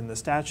listed in the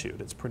statute.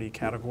 It's pretty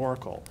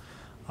categorical.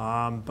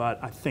 But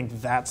I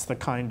think that's the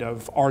kind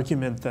of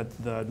argument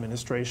that the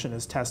administration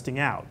is testing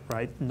out,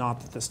 right? Not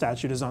that the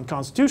statute is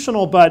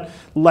unconstitutional, but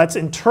let's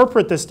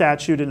interpret the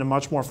statute in a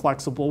much more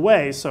flexible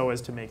way so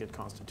as to make it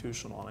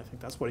constitutional. And I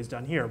think that's what he's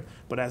done here.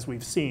 But as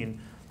we've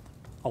seen,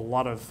 a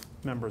lot of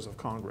members of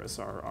Congress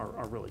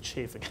are really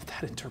chafing at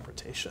that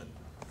interpretation.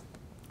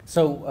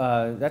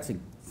 So that's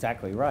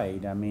exactly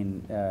right. I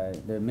mean,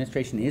 the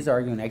administration is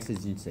arguing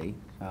exigency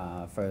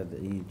for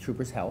the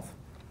troopers' health,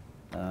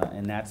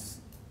 and that's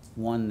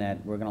one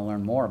that we're going to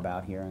learn more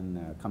about here in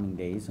the coming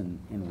days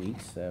and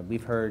weeks.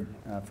 We've heard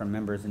from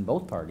members in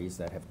both parties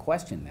that have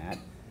questioned that.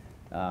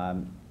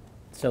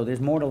 So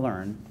there's more to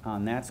learn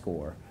on that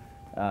score.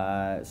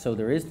 So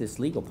there is this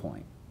legal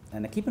point.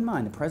 And keep in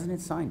mind, the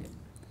president signed it.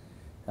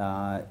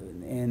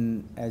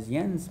 And as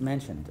Jens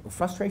mentioned, a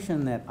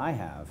frustration that I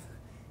have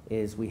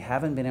is we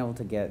haven't been able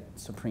to get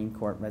Supreme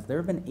Court. There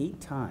have been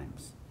 8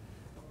 times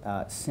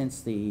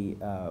since the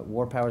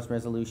War Powers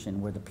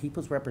Resolution where the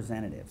people's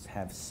representatives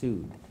have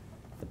sued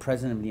the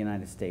President of the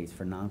United States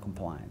for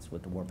noncompliance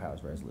with the War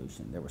Powers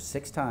Resolution. There were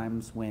 6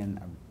 times when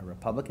a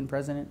Republican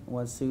president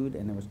was sued,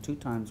 and there was 2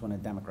 times when a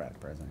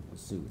Democratic president was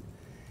sued.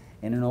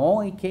 And in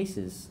all 8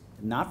 cases,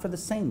 not for the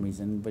same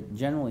reason, but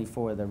generally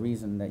for the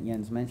reason that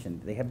Jens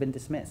mentioned, they have been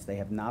dismissed. They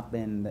have not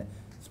been, the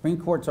Supreme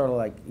Court's sort of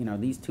like, you know,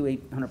 these 2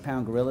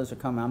 800-pound gorillas are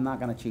coming, I'm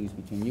not gonna choose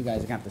between you guys,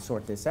 are gonna have to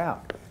sort this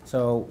out.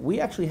 So we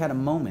actually had a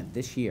moment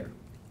this year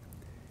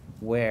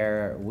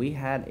where we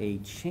had a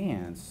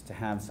chance to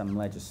have some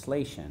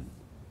legislation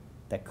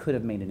that could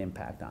have made an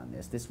impact on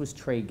this. This was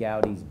Trey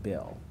Gowdy's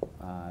bill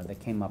that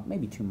came up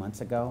maybe 2 months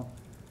ago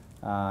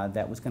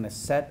that was going to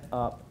set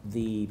up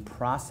the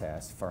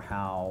process for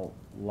how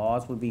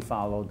laws would be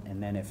followed,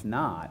 and then if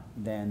not,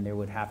 then there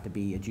would have to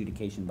be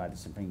adjudication by the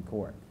Supreme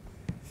Court.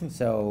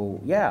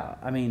 So, yeah,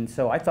 I mean,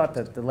 so I thought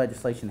that the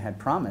legislation had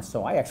promise,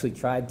 so I actually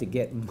tried to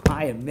get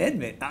my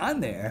amendment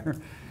on there,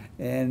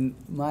 and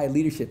my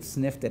leadership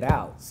sniffed it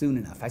out soon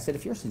enough. I said,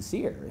 if you're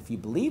sincere, if you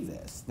believe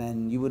this,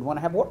 then you would want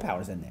to have war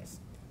powers in this.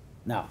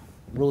 No,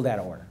 rule that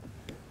order.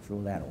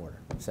 Rule that order.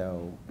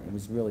 So it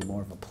was really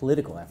more of a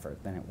political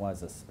effort than it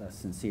was a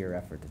sincere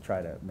effort to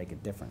try to make a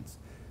difference,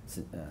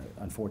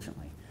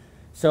 unfortunately.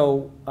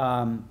 So,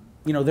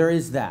 you know, there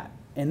is that.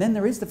 And then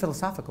there is the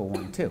philosophical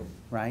one too,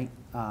 right?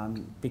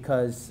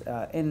 Because,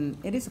 and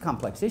it is a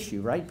complex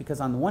issue, right? Because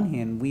on the one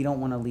hand, we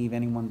don't want to leave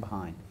anyone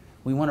behind.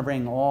 We want to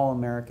bring all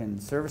American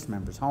service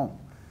members home.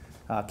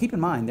 Keep in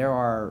mind, there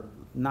are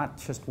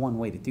not just one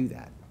way to do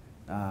that.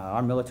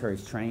 Our military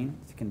is trained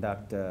to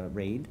conduct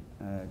raid,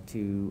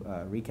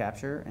 to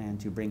recapture and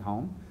to bring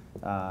home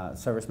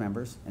service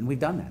members, and we've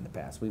done that in the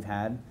past. We've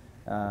had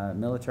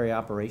military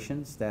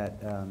operations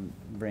that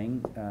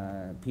bring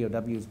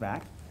POWs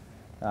back.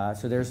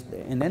 So there's,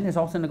 and then there's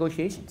also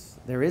negotiations.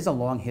 There is a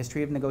long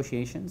history of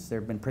negotiations. There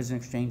have been prison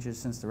exchanges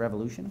since the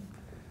Revolution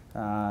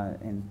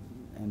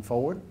and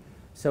forward.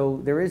 So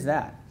there is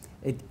that.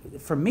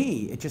 For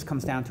me, it just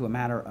comes down to a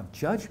matter of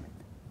judgment.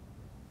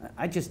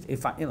 I just,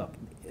 look,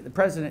 the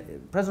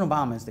President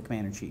Obama is the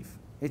commander-in-chief.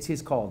 It's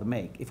his call to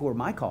make. If it were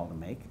my call to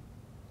make,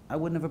 I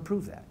wouldn't have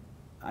approved that.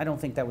 I don't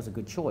think that was a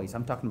good choice.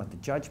 I'm talking about the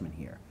judgment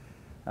here.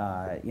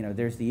 You know,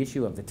 there's the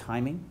issue of the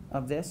timing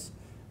of this.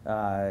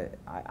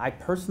 I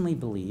personally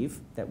believe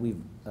that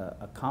we've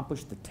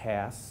accomplished the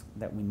tasks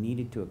that we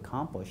needed to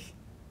accomplish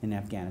in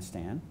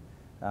Afghanistan.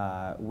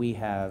 We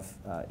have,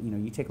 you know,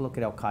 you take a look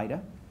at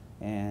Al-Qaeda,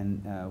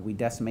 and we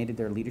decimated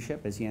their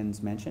leadership, as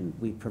Jens mentioned.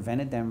 We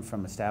prevented them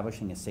from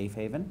establishing a safe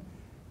haven.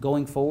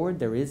 Going forward,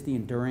 there is the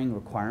enduring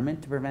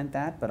requirement to prevent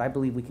that, but I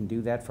believe we can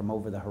do that from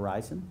over the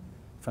horizon,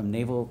 from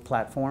naval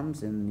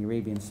platforms in the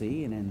Arabian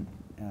Sea and in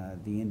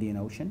the Indian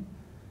Ocean.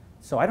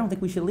 So I don't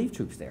think we should leave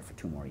troops there for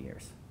 2 more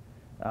years.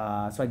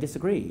 So I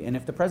disagree. And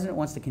if the president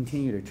wants to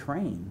continue to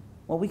train,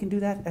 well, we can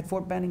do that at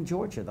Fort Benning,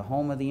 Georgia, the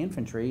home of the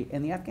infantry,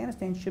 and the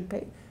Afghanistan should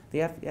pay.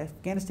 The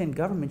Afghanistan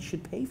government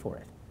should pay for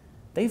it.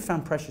 They've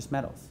found precious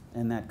metals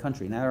in that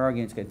country. Now they're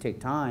arguing it's going to take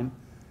time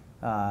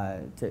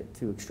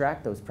to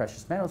extract those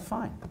precious metals.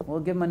 Fine, we'll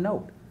give them a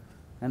note,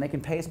 and they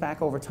can pay us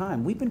back over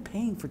time. We've been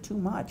paying for too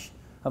much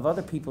of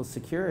other people's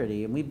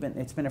security, and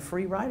it's been a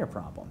free rider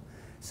problem.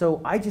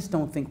 So I just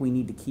don't think we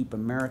need to keep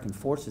American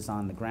forces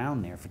on the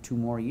ground there for 2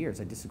 more years.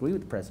 I disagree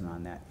with the president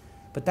on that.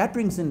 But that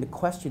brings into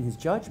question his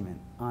judgment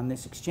on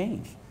this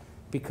exchange,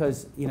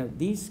 because you know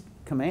these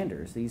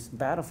commanders, these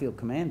battlefield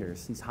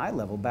commanders, these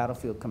high-level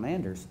battlefield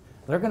commanders,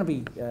 they're going to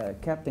be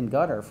kept in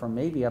gutter for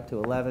maybe up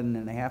to 11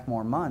 and a half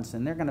more months,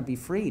 and they're going to be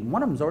freed. And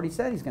one of them's already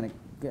said he's going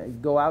to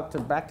go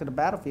out back to the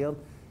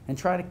battlefield and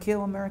try to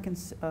kill American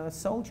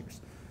soldiers.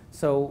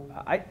 So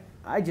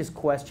I just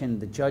question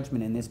the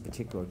judgment in this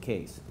particular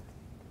case.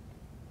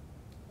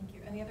 Thank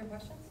you. Any other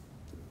questions?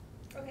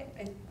 Okay,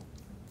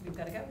 we've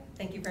got to go.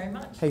 Thank you very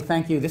much. Hey,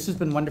 thank you. This has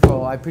been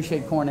wonderful. I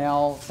appreciate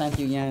Cornell. Thank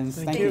you,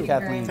 Jens. Thank you,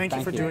 Kathleen. Thank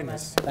you for doing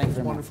this. Thank you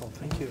very much. Wonderful.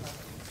 Thank you.